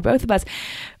conversation for both of us.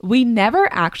 We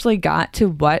never actually got to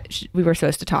what we were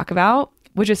supposed to talk about,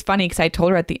 which is funny because I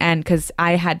told her at the end, because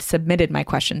I had submitted my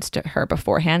questions to her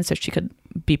beforehand so she could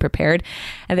be prepared.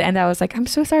 At the end, I was like, I'm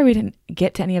so sorry we didn't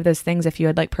get to any of those things if you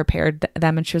had like prepared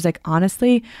them. And she was like,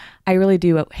 honestly, I really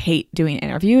do hate doing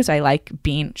interviews. I like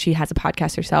she has a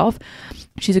podcast herself.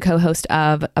 She's a co-host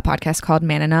of a podcast called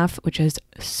Man Enough, which is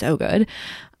so good.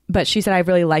 But she said, I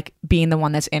really like being the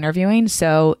one that's interviewing.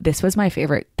 So this was my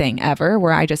favorite thing ever,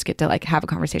 where I just get to like have a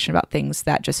conversation about things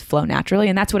that just flow naturally.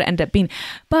 And that's what it ended up being.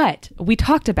 But we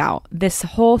talked about this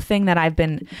whole thing that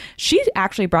she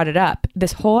actually brought it up,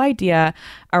 this whole idea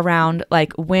around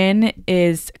like, when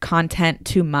is content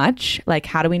too much? Like,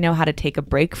 how do we know how to take a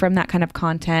break from that kind of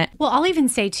content? Well, I'll even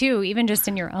say too, even just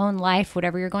in your own life,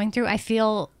 whatever you're going through, I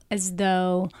feel as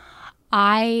though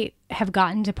I have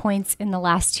gotten to points in the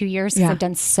last 2 years, because I've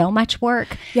done so much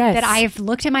work, that I've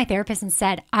looked at my therapist and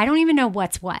said, I don't even know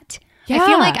what's what. I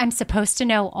feel like I'm supposed to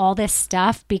know all this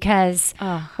stuff because,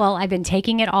 well, I've been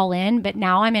taking it all in, but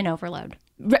now I'm in overload.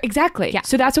 Exactly. Yeah.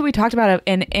 So that's what we talked about.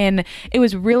 And it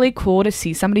was really cool to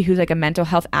see somebody who's like a mental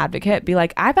health advocate be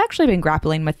like, I've actually been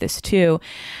grappling with this too.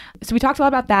 So we talked a lot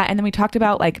about that. And then we talked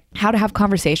about like how to have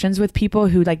conversations with people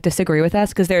who like disagree with us,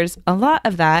 because there's a lot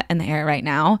of that in the air right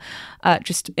now,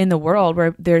 just in the world,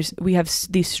 where we have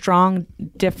these strong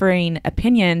differing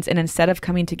opinions. And instead of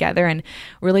coming together and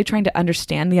really trying to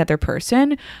understand the other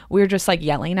person, we're just like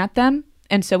yelling at them.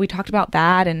 And so we talked about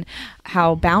that, and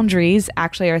how boundaries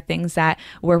actually are things that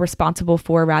we're responsible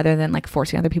for rather than like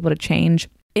forcing other people to change.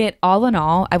 It all in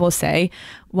all, I will say,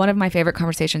 one of my favorite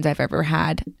conversations I've ever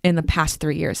had in the past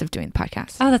 3 years of doing the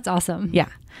podcast. Oh, that's awesome. Yeah.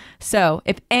 So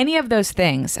if any of those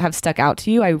things have stuck out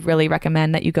to you, I really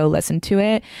recommend that you go listen to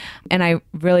it. And I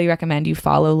really recommend you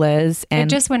follow Liz.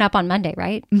 And it just went up on Monday,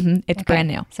 right? Mm-hmm, it's brand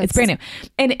new. So it's brand new.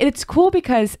 And it's cool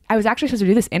because I was actually supposed to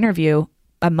do this interview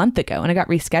a month ago and it got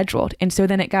rescheduled. And so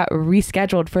then it got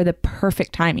rescheduled for the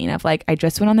perfect timing of like, I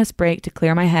just went on this break to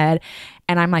clear my head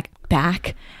and I'm like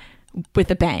back with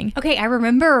a bang. Okay. I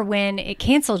remember when it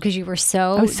canceled because you were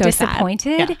so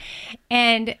disappointed. Yeah.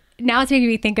 And now it's making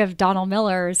me think of Donald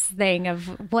Miller's thing of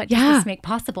what does this make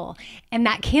possible? And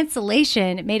that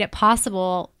cancellation made it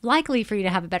possible, likely for you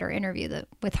to have a better interview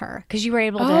with her, because you were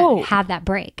able to have that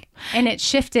break. And it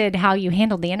shifted how you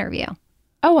handled the interview.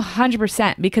 Oh,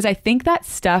 100%. Because I think that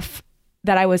stuff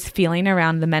that I was feeling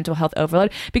around the mental health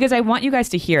overload, because I want you guys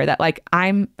to hear that like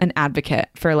I'm an advocate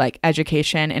for like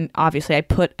education, and obviously I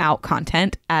put out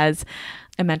content as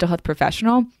a mental health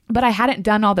professional, but I hadn't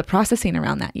done all the processing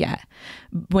around that yet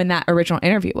when that original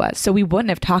interview was. So we wouldn't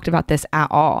have talked about this at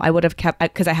all. I would have kept,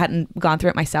 because I hadn't gone through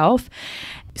it myself.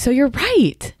 So you're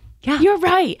right. Yeah, you're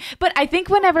right. But I think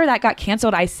whenever that got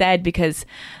canceled, I said, because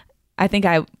I think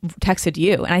I texted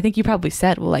you, and I think you probably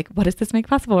said, well, like, what does this make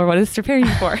possible, or what is this preparing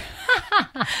you for?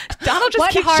 Donald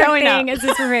just keeps showing up. What hard thing is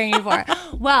this preparing you for?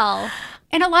 Well,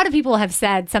 and a lot of people have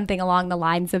said something along the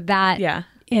lines of that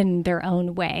in their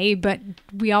own way, but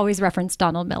we always reference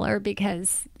Donald Miller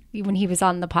because when he was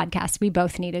on the podcast, we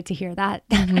both needed to hear that.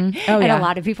 Mm-hmm. Oh, and a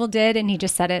lot of people did, and he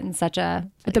just said it in such a...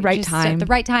 At the right time. At the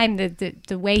right time.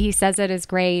 The way he says it is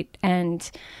great,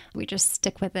 and we just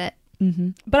stick with it. Mm-hmm.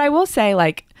 But I will say,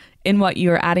 like, in what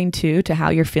you're adding to how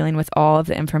you're feeling with all of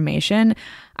the information,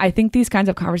 I think these kinds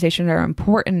of conversations are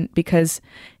important, because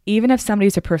even if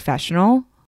somebody's a professional,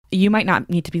 you might not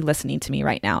need to be listening to me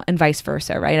right now, and vice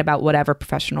versa, right? About whatever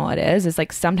professional it is. It's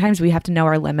like sometimes we have to know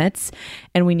our limits,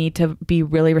 and we need to be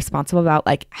really responsible about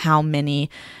like how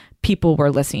many people we're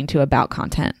listening to about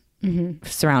content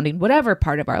surrounding whatever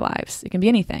part of our lives. It can be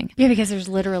anything. Yeah, because there's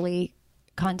literally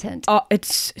content. Oh,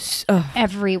 it's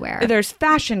everywhere. There's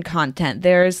fashion content.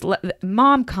 There's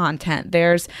mom content.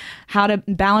 There's how to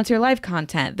balance your life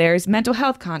content. There's mental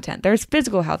health content. There's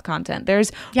physical health content. There's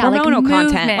hormonal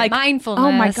content. Like mindfulness.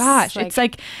 Oh my gosh. It's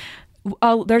like,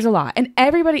 there's a lot. And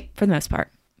everybody, for the most part,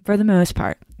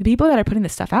 the people that are putting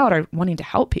this stuff out are wanting to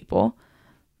help people,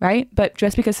 right? But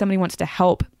just because somebody wants to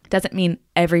help doesn't mean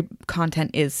every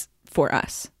content is for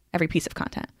us. Every piece of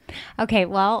content. Okay,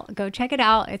 well, go check it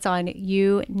out. It's on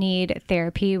You Need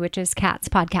Therapy, which is Kat's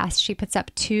podcast. She puts up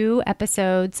 2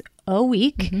 episodes a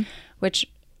week, which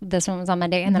this one was on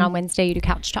Monday. And then on Wednesday, you do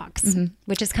Couch Talks,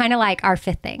 which is kind of like our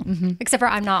 5th thing, except for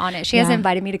I'm not on it. She hasn't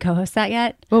invited me to co-host that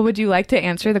yet. Well, would you like to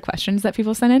answer the questions that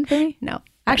people send in for me? No.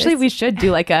 Actually, we should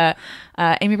do like a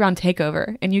Amy Brown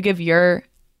takeover and you give your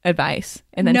advice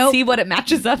and then see what it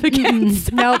matches up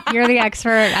against. Nope, you're the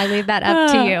expert. I leave that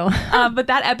up to you. But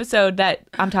that episode that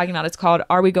I'm talking about is called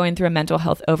Are We Going Through a Mental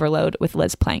Health Overload with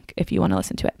Liz Plank, if you want to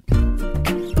listen to it.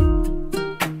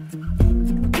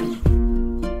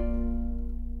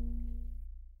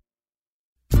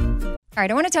 All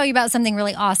right, I want to tell you about something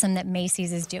really awesome that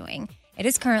Macy's is doing. It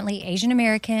is currently Asian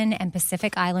American and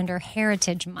Pacific Islander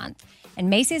Heritage Month. And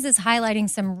Macy's is highlighting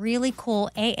some really cool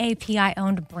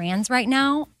AAPI-owned brands right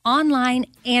now, online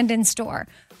and in store.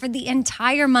 For the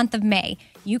entire month of May,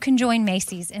 you can join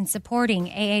Macy's in supporting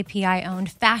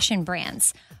AAPI-owned fashion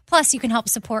brands. Plus, you can help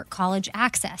support college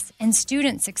access and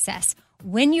student success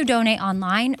when you donate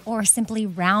online or simply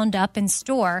round up in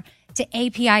store to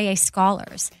APIA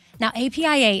scholars. Now,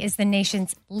 APIA is the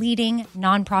nation's leading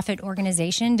nonprofit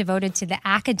organization devoted to the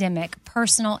academic,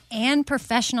 personal, and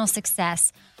professional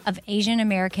success of Asian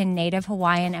American, Native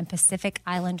Hawaiian, and Pacific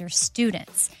Islander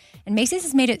students. And Macy's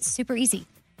has made it super easy.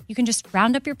 You can just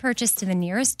round up your purchase to the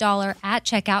nearest dollar at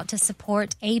checkout to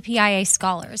support APIA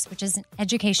Scholars, which is an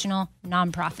educational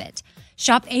nonprofit.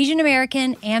 Shop Asian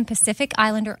American and Pacific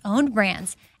Islander owned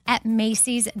brands at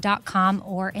Macy's.com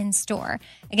or in store.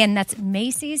 Again, that's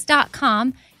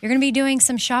Macy's.com. You're going to be doing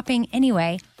some shopping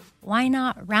anyway. Why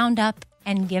not round up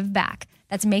and give back?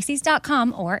 That's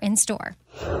Macy's.com or in store.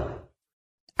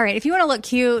 All right, if you want to look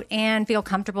cute and feel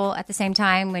comfortable at the same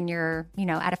time when you're,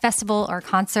 at a festival or a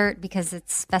concert, because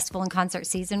it's festival and concert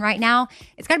season right now,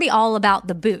 it's got to be all about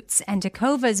the boots. And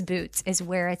Tecovas Boots is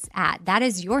where it's at. That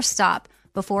is your stop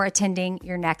before attending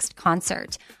your next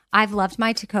concert. I've loved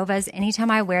my Tecovas.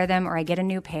 Anytime I wear them or I get a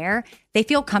new pair, they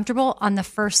feel comfortable on the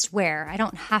first wear. I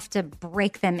don't have to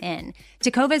break them in.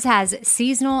 Tecovas has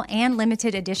seasonal and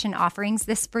limited edition offerings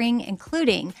this spring,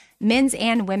 including men's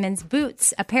and women's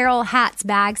boots, apparel, hats,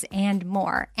 bags, and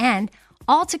more. And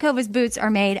all Tecovas boots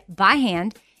are made by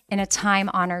hand in a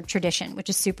time-honored tradition, which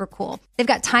is super cool. They've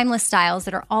got timeless styles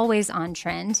that are always on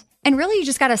trend. And really, you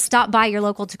just got to stop by your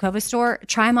local Tecovas store,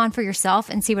 try them on for yourself,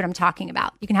 and see what I'm talking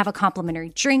about. You can have a complimentary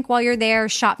drink while you're there,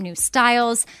 shop new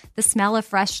styles. The smell of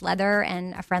fresh leather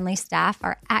and a friendly staff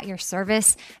are at your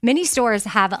service. Many stores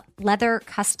have leather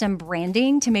custom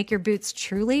branding to make your boots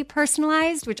truly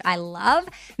personalized, which I love.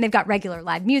 And they've got regular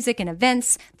live music and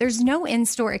events. There's no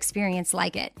in-store experience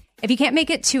like it. If you can't make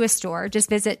it to a store, just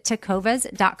visit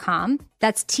tecovas.com.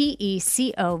 That's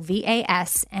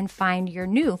Tecovas and find your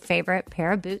new favorite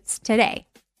pair of boots today.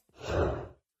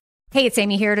 Hey, it's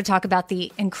Amy here to talk about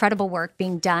the incredible work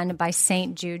being done by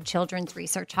St. Jude Children's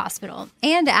Research Hospital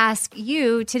and to ask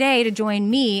you today to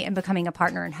join me in becoming a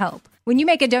partner in hope. When you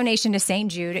make a donation to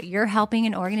St. Jude, you're helping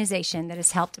an organization that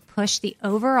has helped push the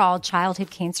overall childhood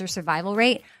cancer survival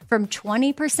rate from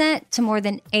 20% to more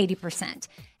than 80%.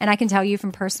 And I can tell you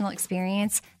from personal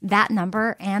experience, that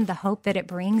number and the hope that it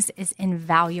brings is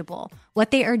invaluable. What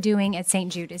they are doing at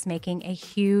St. Jude is making a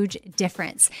huge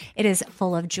difference. It is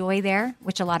full of joy there,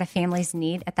 which a lot of families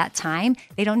need at that time.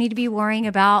 They don't need to be worrying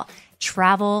about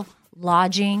travel,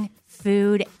 lodging,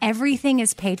 food. Everything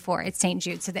is paid for at St.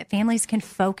 Jude so that families can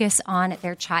focus on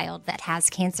their child that has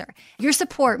cancer. Your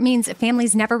support means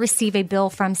families never receive a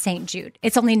bill from St. Jude.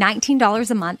 It's only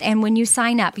 $19 a month, and when you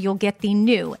sign up, you'll get the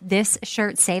new This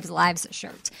Shirt Saves Lives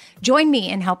shirt. Join me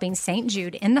in helping St.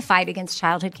 Jude in the fight against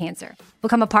childhood cancer.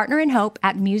 Become a partner in hope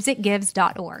at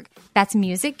musicgives.org. That's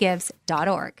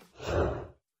musicgives.org.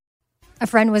 A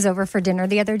friend was over for dinner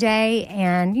the other day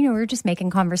and, we were just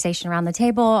making conversation around the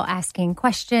table, asking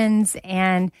questions.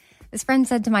 And this friend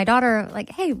said to my daughter,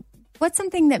 hey, what's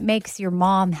something that makes your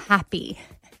mom happy?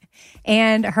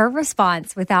 And her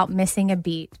response, without missing a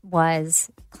beat,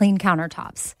 was clean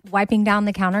countertops. Wiping down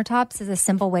the countertops is a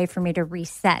simple way for me to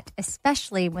reset,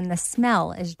 especially when the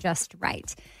smell is just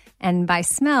right. And by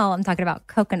smell, I'm talking about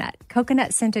coconut.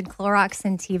 Coconut-scented Clorox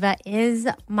Scentiva is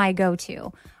my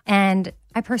go-to. And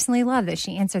I personally love that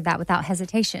she answered that without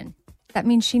hesitation. that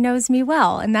means she knows me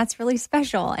well, and that's really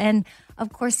special. And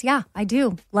of course, yeah, I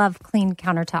do love clean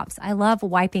countertops. I love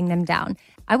wiping them down.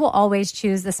 I will always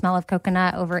choose the smell of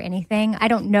coconut over anything. I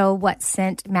don't know what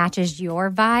scent matches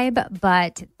your vibe,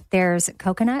 but there's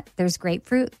coconut, there's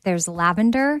grapefruit, there's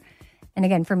lavender. And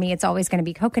again, for me, it's always going to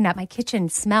be coconut. My kitchen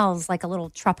smells like a little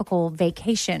tropical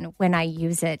vacation when I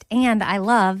use it. And I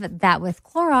love that with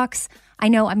Clorox, I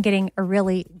know I'm getting a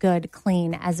really good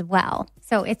clean as well.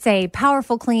 So it's a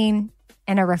powerful clean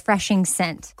and a refreshing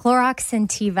scent. Clorox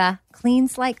Scentiva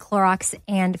cleans like Clorox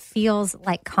and feels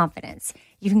like confidence.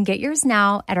 You can get yours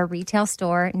now at a retail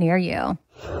store near you.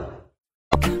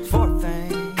 Fourth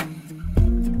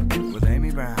thing with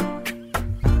Amy Brown.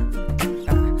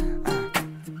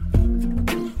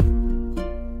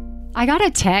 I got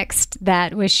a text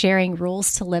that was sharing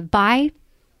rules to live by,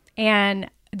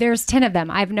 and there's 10 of them.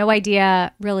 I have no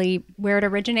idea really where it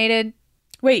originated.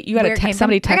 Wait, you got a text?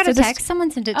 Somebody texted I got a this? text.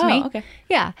 Someone sent it to me. Okay.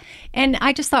 Yeah. And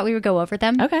I just thought we would go over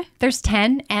them. Okay. There's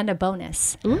 10 and a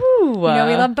bonus. Ooh. You know,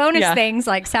 we love bonus things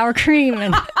like sour cream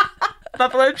and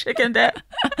buffalo chicken dip.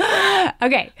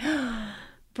 Okay.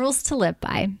 Rules to live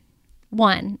by.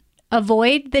 1,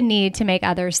 avoid the need to make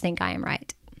others think I am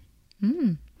right.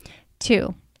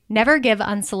 2, never give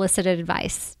unsolicited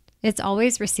advice. It's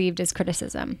always received as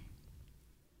criticism.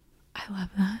 I love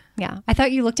that. Yeah. I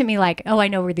thought you looked at me like, oh, I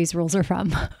know where these rules are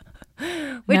from.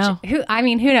 Which, No. who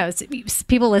knows?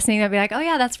 People listening, they'll be like, oh,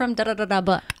 yeah, that's from da-da-da-da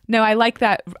book. No, I like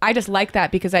that. I just like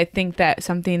that because I think that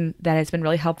something that has been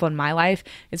really helpful in my life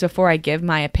is before I give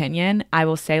my opinion, I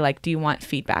will say like, do you want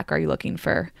feedback? Are you looking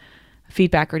for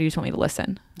feedback or do you just want me to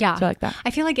listen? Yeah. So I like that.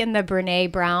 I feel like in the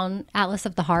Brene Brown Atlas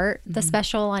of the Heart, the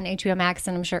special on HBO Max,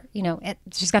 and I'm sure, you know,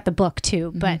 she's got the book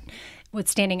too, but what's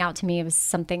standing out to me was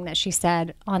something that she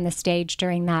said on the stage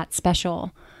during that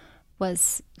special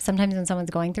was sometimes when someone's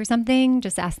going through something,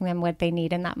 just asking them what they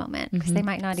need in that moment because they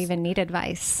might not even need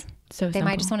advice. So they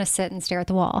might just want to sit and stare at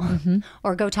the wall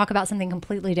or go talk about something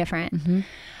completely different.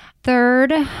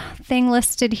 Third thing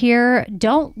listed here,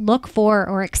 don't look for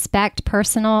or expect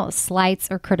personal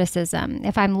slights or criticism.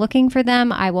 If I'm looking for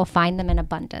them, I will find them in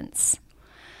abundance.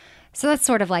 So that's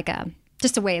sort of like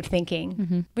just a way of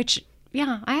thinking, which,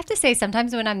 yeah, I have to say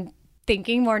sometimes when I'm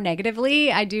thinking more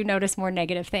negatively, I do notice more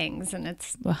negative things and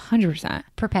it's 100%.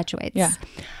 perpetuates. Yeah.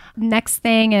 Next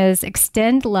thing is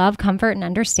extend love, comfort, and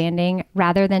understanding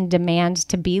rather than demand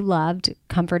to be loved,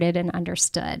 comforted, and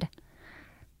understood.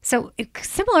 So it's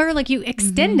similar, like you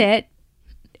extend it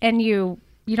and you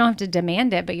don't have to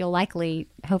demand it, but you'll likely,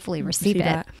 hopefully receive it.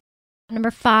 That. Number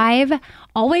 5,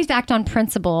 always act on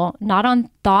principle, not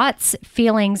on thoughts,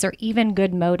 feelings, or even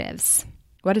good motives.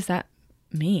 What does that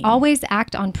mean? Always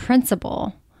act on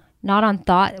principle, not on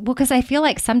thought. Well, because I feel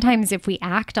like sometimes if we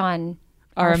act on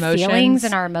Our feelings emotions.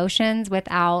 and our emotions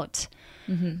without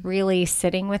really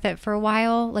sitting with it for a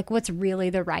while, like what's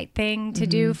really the right thing to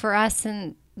do for us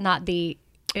and not the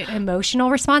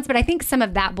emotional response. But I think some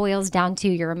of that boils down to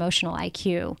your emotional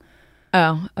IQ.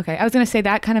 Oh, okay. I was going to say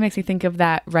that kind of makes me think of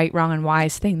that right, wrong, and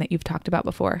wise thing that you've talked about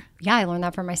before. Yeah, I learned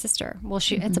that from my sister. Well,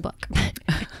 it's a book.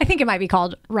 I think it might be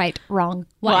called Right, Wrong,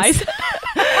 Wise.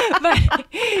 But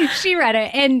she read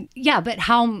it. And yeah, but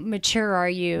how mature are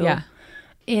you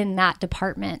in that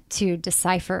department to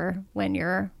decipher when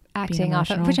you're acting off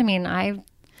of, which I mean, I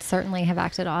certainly have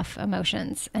acted off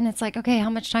emotions. And it's like, okay, how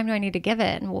much time do I need to give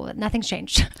it? And well, nothing's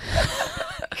changed.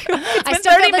 I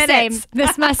still feel the same.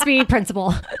 This must be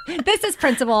principle. This is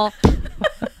principle.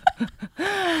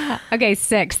 Okay,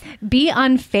 6. Be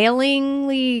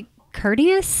unfailingly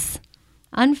courteous.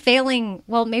 Unfailing.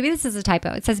 Well, maybe this is a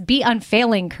typo. It says be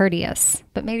unfailing courteous,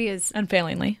 but maybe it's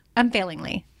Unfailingly,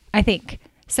 I think.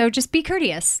 So just be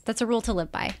courteous. That's a rule to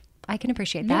live by. I can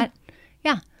appreciate that.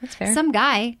 Yeah. That's fair. Some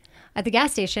guy at the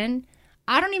gas station,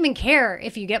 I don't even care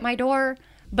if you get my door,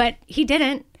 but he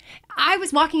didn't. I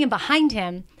was walking in behind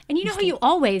him. And you know how you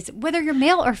always, whether you're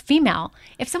male or female,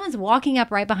 if someone's walking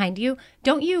up right behind you,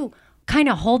 don't you kind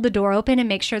of hold the door open and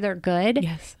make sure they're good?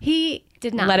 Yes. He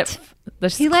did not. let it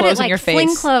He let close it in your fling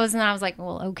face. close, and I was like,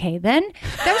 "Well, okay then."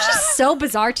 That was just so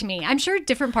bizarre to me. I'm sure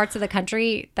different parts of the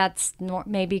country that's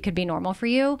maybe could be normal for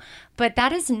you, but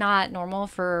that is not normal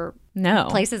for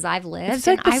places I've lived. It's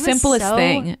like the I was simplest so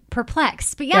thing.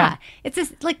 perplexed, but it's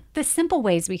just like the simple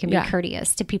ways we can be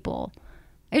courteous to people.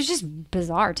 It was just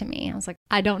bizarre to me. I was like,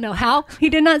 I don't know how he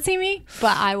did not see me,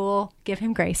 but I will give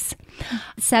him grace.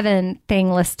 7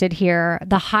 thing listed here: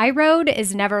 the high road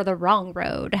is never the wrong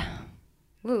road.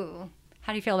 Ooh.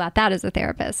 How do you feel about that as a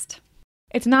therapist?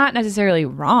 It's not necessarily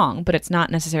wrong, but it's not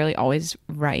necessarily always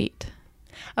right.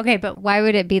 Okay, but why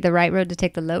would it be the right road to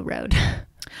take the low road?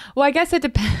 Well, I guess it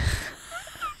depends.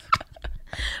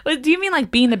 But do you mean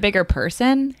like being the bigger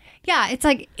person? Yeah, it's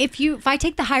like if I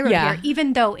take the high road Yeah. here,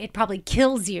 even though it probably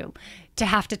kills you to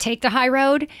have to take the high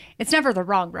road, it's never the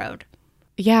wrong road.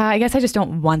 Yeah, I guess I just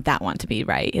don't want that one to be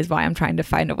right, is why I'm trying to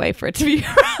find a way for it to be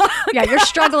wrong. Yeah, you're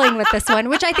struggling with this one,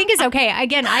 which I think is okay.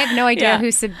 Again, I have no idea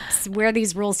Yeah. where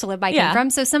these rules to live by came Yeah.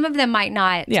 from, so some of them might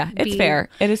not. Yeah, it's be- fair.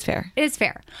 It is fair. It is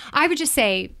fair. I would just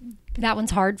say that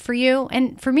one's hard for you,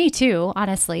 and for me too,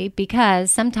 honestly,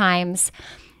 because sometimes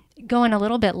going a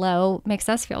little bit low makes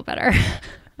us feel better.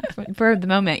 For the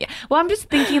moment. Yeah. Well, I'm just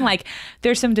thinking like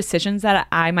there's some decisions that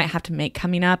I might have to make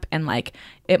coming up, and like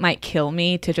it might kill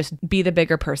me to just be the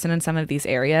bigger person in some of these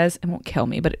areas. It won't kill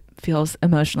me, but it feels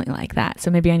emotionally like that. So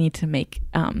maybe I need to make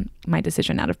my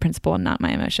decision out of principle and not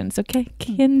my emotions. Okay,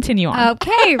 continue on.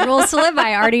 Okay, rules to live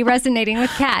by, already resonating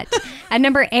with Kat. At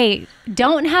number 8,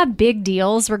 don't have big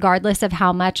deals regardless of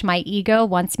how much my ego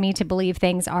wants me to believe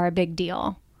things are a big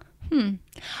deal.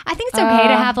 I think it's okay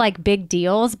to have like big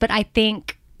deals, but I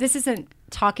think this isn't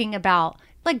talking about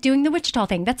like doing the Wichita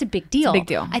thing. That's a big deal. big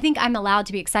deal. I think I'm allowed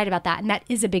to be excited about that, and that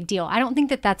is a big deal. I don't think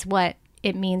that that's what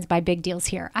it means by big deals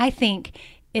here. I think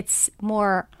it's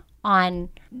more on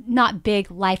not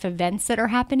big life events that are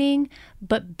happening,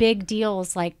 but big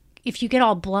deals like if you get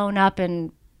all blown up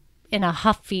and in a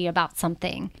huffy about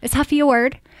something. Is huffy a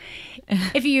word?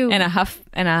 If you And a huff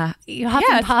and a you huff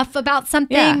Yeah, and puff about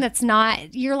something yeah. that's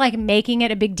not, you're like making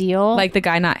it a big deal. like the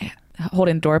guy not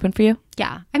holding the door open for you.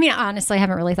 Yeah. I mean, honestly, I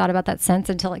haven't really thought about that since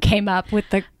until it came up with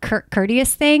the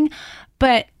courteous thing.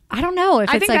 But I don't know if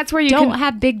I it's think like, that's where you don't can-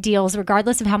 have big deals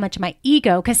regardless of how much my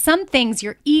ego, because some things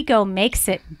your ego makes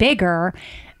it bigger.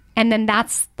 And then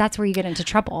that's where you get into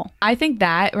trouble. I think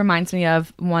that reminds me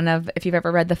of one of, if you've ever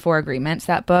read The Four Agreements,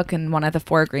 that book, and one of the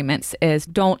four agreements is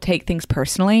don't take things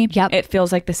personally. Yep. It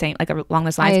feels like the same, like along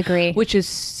those lines. I agree. Which is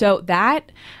so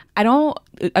that I don't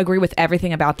agree with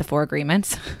everything about the Four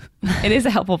Agreements. It is a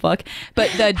helpful book,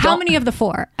 but the How don't- many of the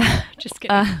four? Just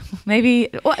kidding. maybe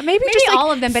just like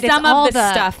all of them, but it's some all of the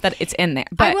the- stuff that it's in there.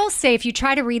 I But will say, if you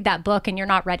try to read that book and you're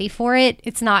not ready for it,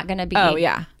 it's not going to be. oh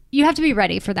yeah, You have to be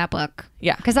ready for that book.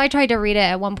 Yeah. Because I tried to read it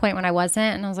at one point when I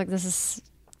wasn't, and I was like,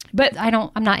 but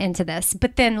I'm not into this.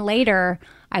 But then later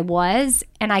I was,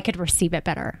 and I could receive it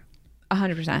better.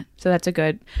 100%. So that's a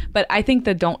good, but I think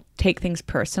the don't take things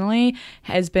personally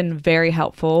has been very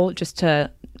helpful just to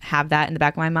have that in the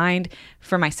back of my mind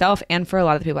for myself and for a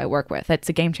lot of the people I work with. It's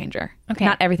a game changer. Okay.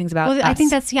 Not everything's about Well, I us. think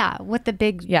that's what the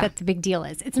big Yeah. that the big deal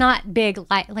is. It's not big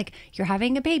like you're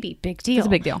having a baby, big deal. It's a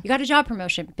big deal. You got a job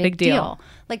promotion, big, Big deal. deal.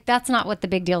 Like that's not what the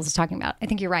big deal is talking about. I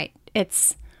think you're right.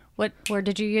 It's what word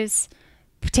did you use?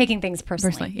 Taking things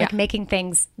personally, Personally, like yeah. making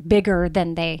things bigger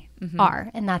than they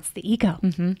are, and that's the ego.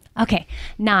 Okay,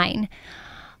 9.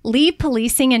 Leave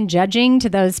policing and judging to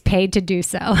those paid to do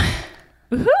so.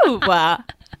 Ooh,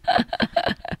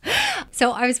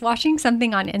 So I was watching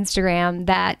something on Instagram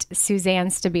that Suzanne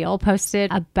Stabile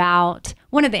posted about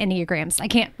one of the Enneagrams. I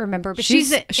can't remember, but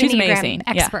she's an She's Enneagram amazing.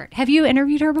 Yeah. expert. Have you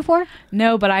interviewed her before?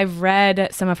 no, but I've read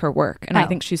some of her work and I Oh.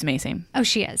 think she's amazing. Oh,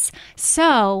 she is.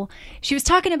 So she was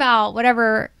talking about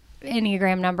whatever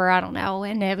Enneagram number, I don't know.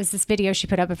 And it was this video she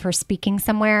put up of her speaking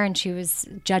somewhere, and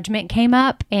judgment came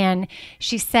up, and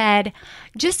she said,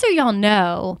 just so y'all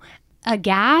know, a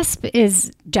gasp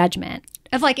is judgment.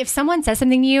 Of like, if someone says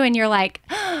something to you and you're like,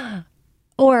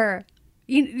 or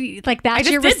like that's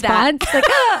just your did that.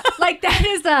 response, like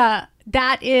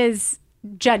that is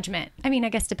judgment. I mean, I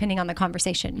guess depending on the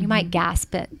conversation, you might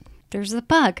gasp at there's a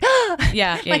bug.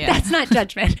 Yeah, Like that's not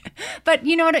judgment. But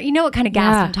you know what kind of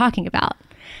gasp Yeah. I'm talking about.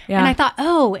 Yeah. And I thought,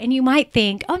 and you might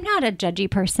think, I'm not a judgy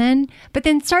person, but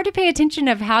then start to pay attention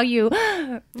of how you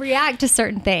react to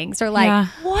certain things, or like, Yeah.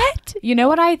 what? You know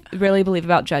what I really believe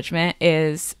about judgment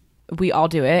is we all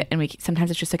do it, and sometimes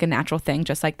it's just like a natural thing,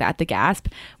 just like that, the gasp.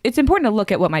 It's important to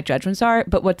look at what my judgments are,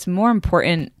 but what's more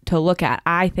important to look at,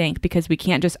 I think, because we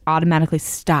can't just automatically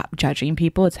stop judging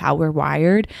people, it's how we're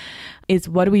wired, is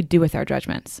what do we do with our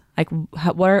judgments? Like,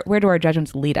 where do our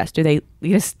judgments lead us? Do they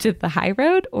lead us to the high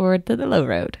road or to the low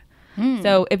road?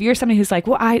 So if you're somebody who's like,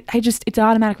 well, I just, it's an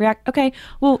automatic react. Okay,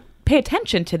 well, pay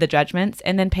attention to the judgments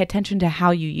and then pay attention to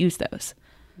how you use those.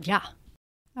 Yeah.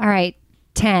 All right.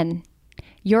 10.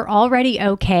 You're already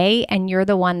okay, and you're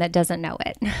the one that doesn't know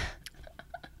it.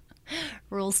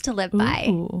 Rules to live by.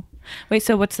 Ooh. Wait,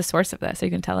 so what's the source of this? Are you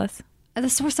going to tell us? The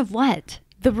source of what?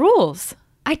 The rules.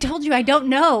 I told you I don't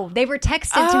know. They were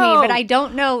texted to me, but I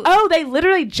don't know. Oh, they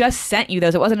literally just sent you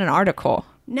those. It wasn't an article.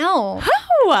 No.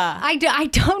 Oh, I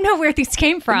don't know where these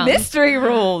came from. mystery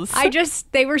rules.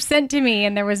 They were sent to me,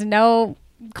 and there was no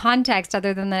context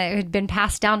other than that it had been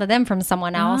passed down to them from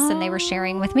someone else, and they were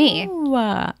sharing with me.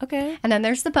 Oh, okay. And then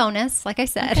there's the bonus, like I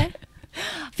said.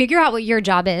 Figure out what your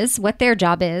job is, what their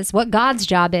job is, what God's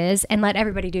job is, and let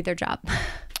everybody do their job.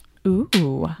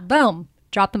 Ooh. Boom.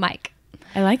 Drop the mic.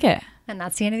 I like it. And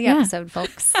that's the end of the episode,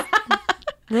 folks.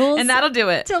 Rules And that'll do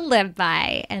it. to live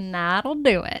by, and that'll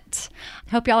do it.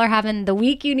 Hope y'all are having the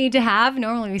week you need to have.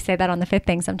 Normally we say that on the 5th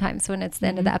thing sometimes when it's the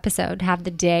end of the episode. Have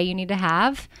the day you need to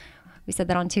have. We said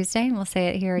that on Tuesday, and we'll say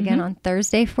it here again on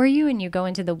Thursday for you. And you go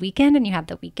into the weekend, and you have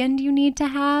the weekend you need to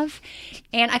have.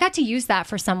 And I got to use that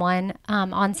for someone,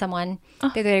 on someone. The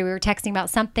other day we were texting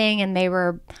about something, and they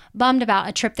were bummed about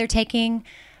a trip they're taking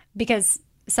because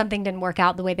something didn't work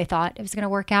out the way they thought it was going to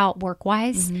work out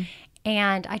work-wise.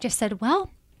 And I just said, well,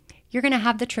 you're going to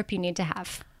have the trip you need to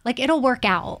have. Like, it'll work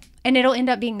out, and it'll end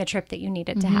up being the trip that you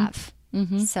needed to have.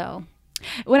 So...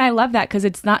 When I love that, because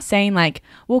it's not saying like,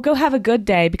 well, go have a good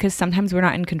day, because sometimes we're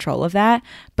not in control of that,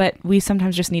 but we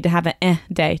sometimes just need to have an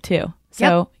day too.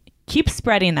 So keep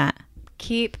spreading that.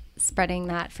 Keep spreading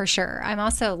that for sure. I'm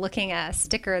also looking at a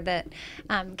sticker that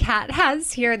Kat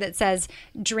has here that says,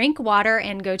 drink water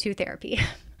and go to therapy.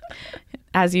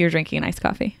 As you're drinking an iced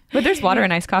coffee. But there's water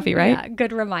in iced coffee, right? Yeah,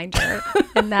 good reminder.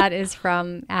 And that is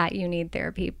from You Need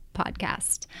Therapy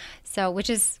podcast. So, which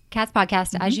is Kat's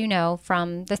podcast, as you know,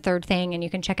 from the 3rd thing. And you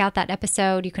can check out that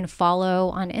episode. You can follow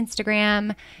on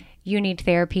Instagram. You Need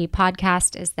Therapy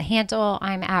podcast is the handle.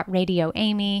 I'm at Radio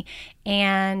Amy.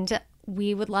 And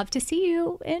we would love to see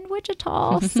you in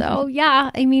Wichita. So,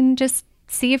 yeah, I mean, just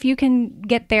see if you can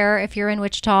get there if you're in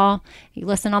Wichita. You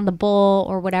listen on the Bull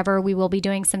or whatever. We will be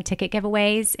doing some ticket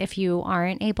giveaways if you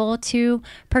aren't able to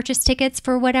purchase tickets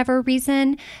for whatever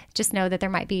reason. Just know that there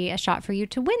might be a shot for you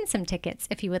to win some tickets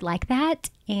if you would like that,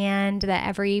 and that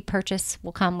every purchase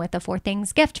will come with a 4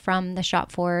 things gift from the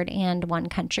Shop Forward and One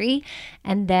Country.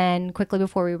 And then quickly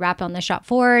before we wrap on the Shop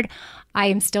Forward, I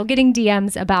am still getting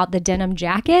DMs about the denim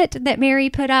jacket that Mary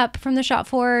put up from the Shop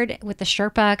Forward with the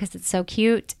Sherpa, because it's so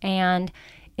cute, and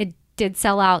it did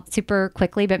sell out super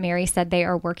quickly, but Mary said they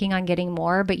are working on getting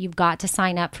more, but you've got to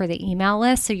sign up for the email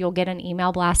list, so you'll get an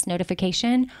email blast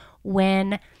notification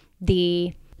when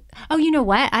the... Oh, you know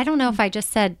what? I don't know if I just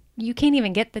said you can't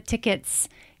even get the tickets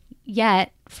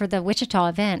yet for the Wichita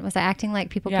event. Was I acting like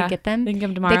people could get them? They can get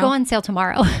them tomorrow. They go on sale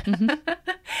tomorrow.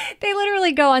 They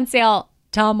literally go on sale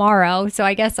tomorrow. So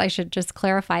I guess I should just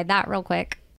clarify that real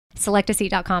quick.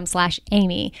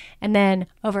 selectaseat.com/Amy. And then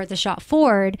over at the Shop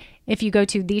Forward, if you go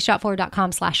to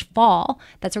theshopforward.com/fall,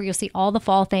 that's where you'll see all the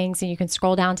fall things, and you can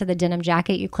scroll down to the denim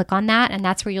jacket. You click on that, and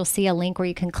that's where you'll see a link where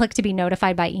you can click to be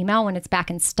notified by email when it's back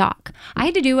in stock. I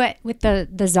had to do it with the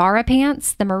Zara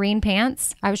pants, the marine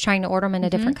pants. I was trying to order them in a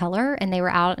different color, and they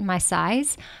were out in my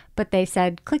size. But they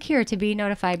said, click here to be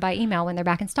notified by email when they're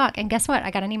back in stock. And guess what?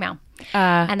 I got an email.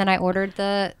 And then I ordered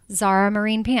the Zara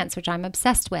marine pants, which I'm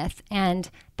obsessed with. And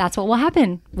that's what will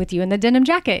happen with you in the denim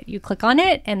jacket. You click on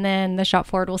it, and then the Shop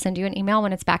Forward will send you an email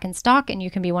when it's back in stock, and you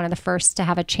can be one of the first to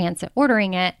have a chance at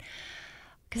ordering it.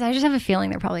 Because I just have a feeling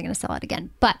they're probably going to sell it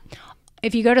again. But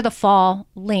if you go to the fall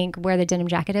link where the denim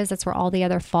jacket is, that's where all the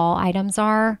other fall items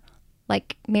are.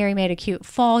 Like Mary made a cute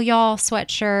fall y'all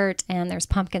sweatshirt, and there's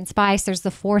pumpkin spice. There's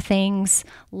the 4 things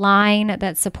line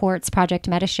that supports Project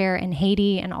Metashare in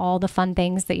Haiti and all the fun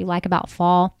things that you like about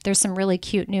fall. There's some really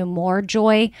cute new More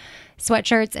Joy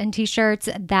sweatshirts and t-shirts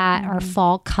that are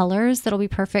fall colors that'll be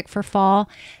perfect for fall,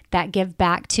 that give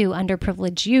back to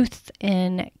underprivileged youth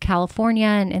in California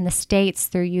and in the States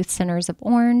through Youth Centers of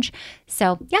Orange.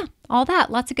 So yeah, all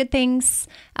that, lots of good things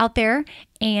out there.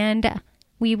 And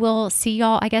we will see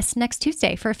y'all, I guess, next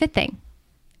Tuesday for a 5th thing.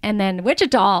 And then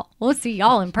Wichita, we'll see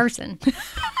y'all in person.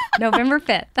 November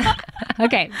 5th.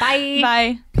 Okay,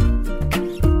 bye.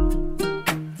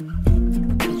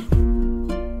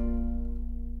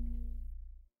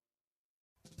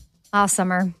 Bye.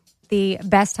 Summer, the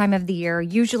best time of the year,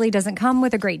 usually doesn't come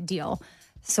with a great deal.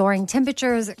 Soaring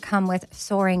temperatures come with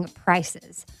soaring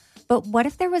prices. But what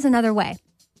if there was another way?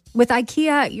 With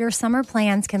IKEA, your summer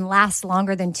plans can last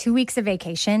longer than 2 weeks of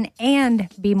vacation and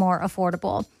be more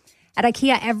affordable. At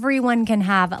IKEA, everyone can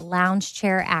have lounge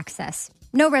chair access.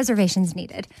 No reservations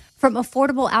needed. From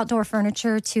affordable outdoor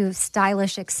furniture to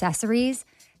stylish accessories,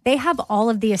 they have all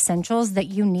of the essentials that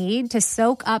you need to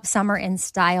soak up summer in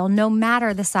style, no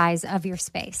matter the size of your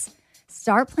space.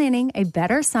 Start planning a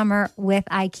better summer with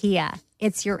IKEA.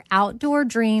 It's your outdoor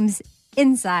dreams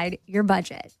inside your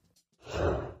budget.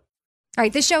 All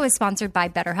right, this show is sponsored by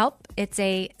BetterHelp. It's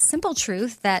a simple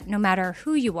truth that no matter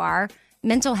who you are,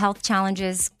 mental health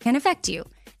challenges can affect you,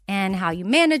 and how you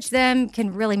manage them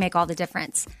can really make all the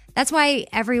difference. That's why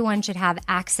everyone should have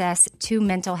access to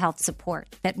mental health support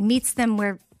that meets them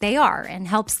where they are and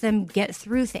helps them get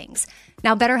through things.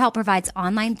 Now, BetterHelp provides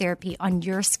online therapy on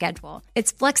your schedule.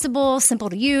 It's flexible, simple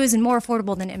to use, and more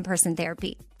affordable than in-person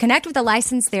therapy. Connect with a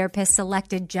licensed therapist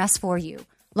selected just for you.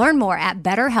 Learn more at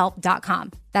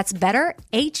BetterHelp.com. That's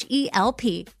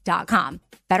BetterHelp.com.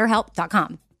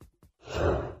 BetterHelp.com.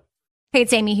 Hey,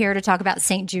 it's Amy here to talk about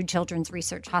St. Jude Children's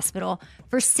Research Hospital.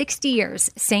 For 60 years,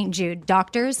 St. Jude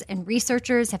doctors and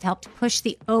researchers have helped push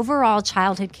the overall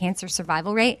childhood cancer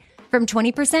survival rate from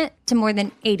 20% to more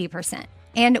than 80%.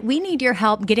 And we need your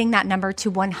help getting that number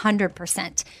to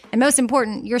 100%. And most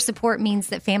important, your support means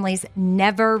that families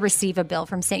never receive a bill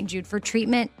from St. Jude for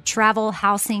treatment, travel,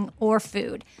 housing, or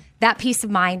food. That peace of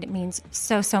mind means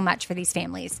so much for these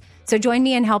families. So join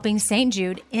me in helping St.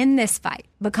 Jude in this fight.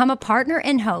 Become a partner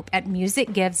in hope at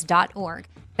musicgives.org.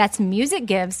 That's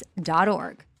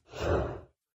musicgives.org.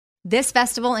 This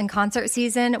festival and concert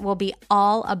season will be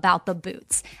all about the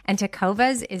boots, and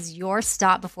Tecovas is your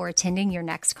stop before attending your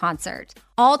next concert.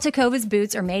 All Tecovas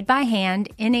boots are made by hand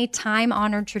in a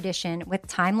time-honored tradition with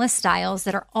timeless styles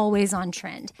that are always on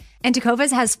trend. And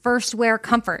Tecovas has first wear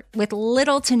comfort with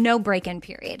little to no break-in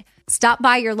period. Stop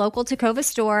by your local Tecovas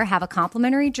store, have a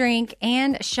complimentary drink,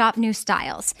 and shop new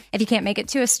styles. If you can't make it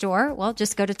to a store, well,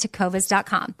 just go to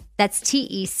tecovas.com. That's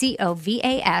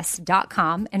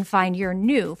Tecovas.com and find your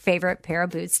new favorite pair of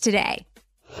boots today.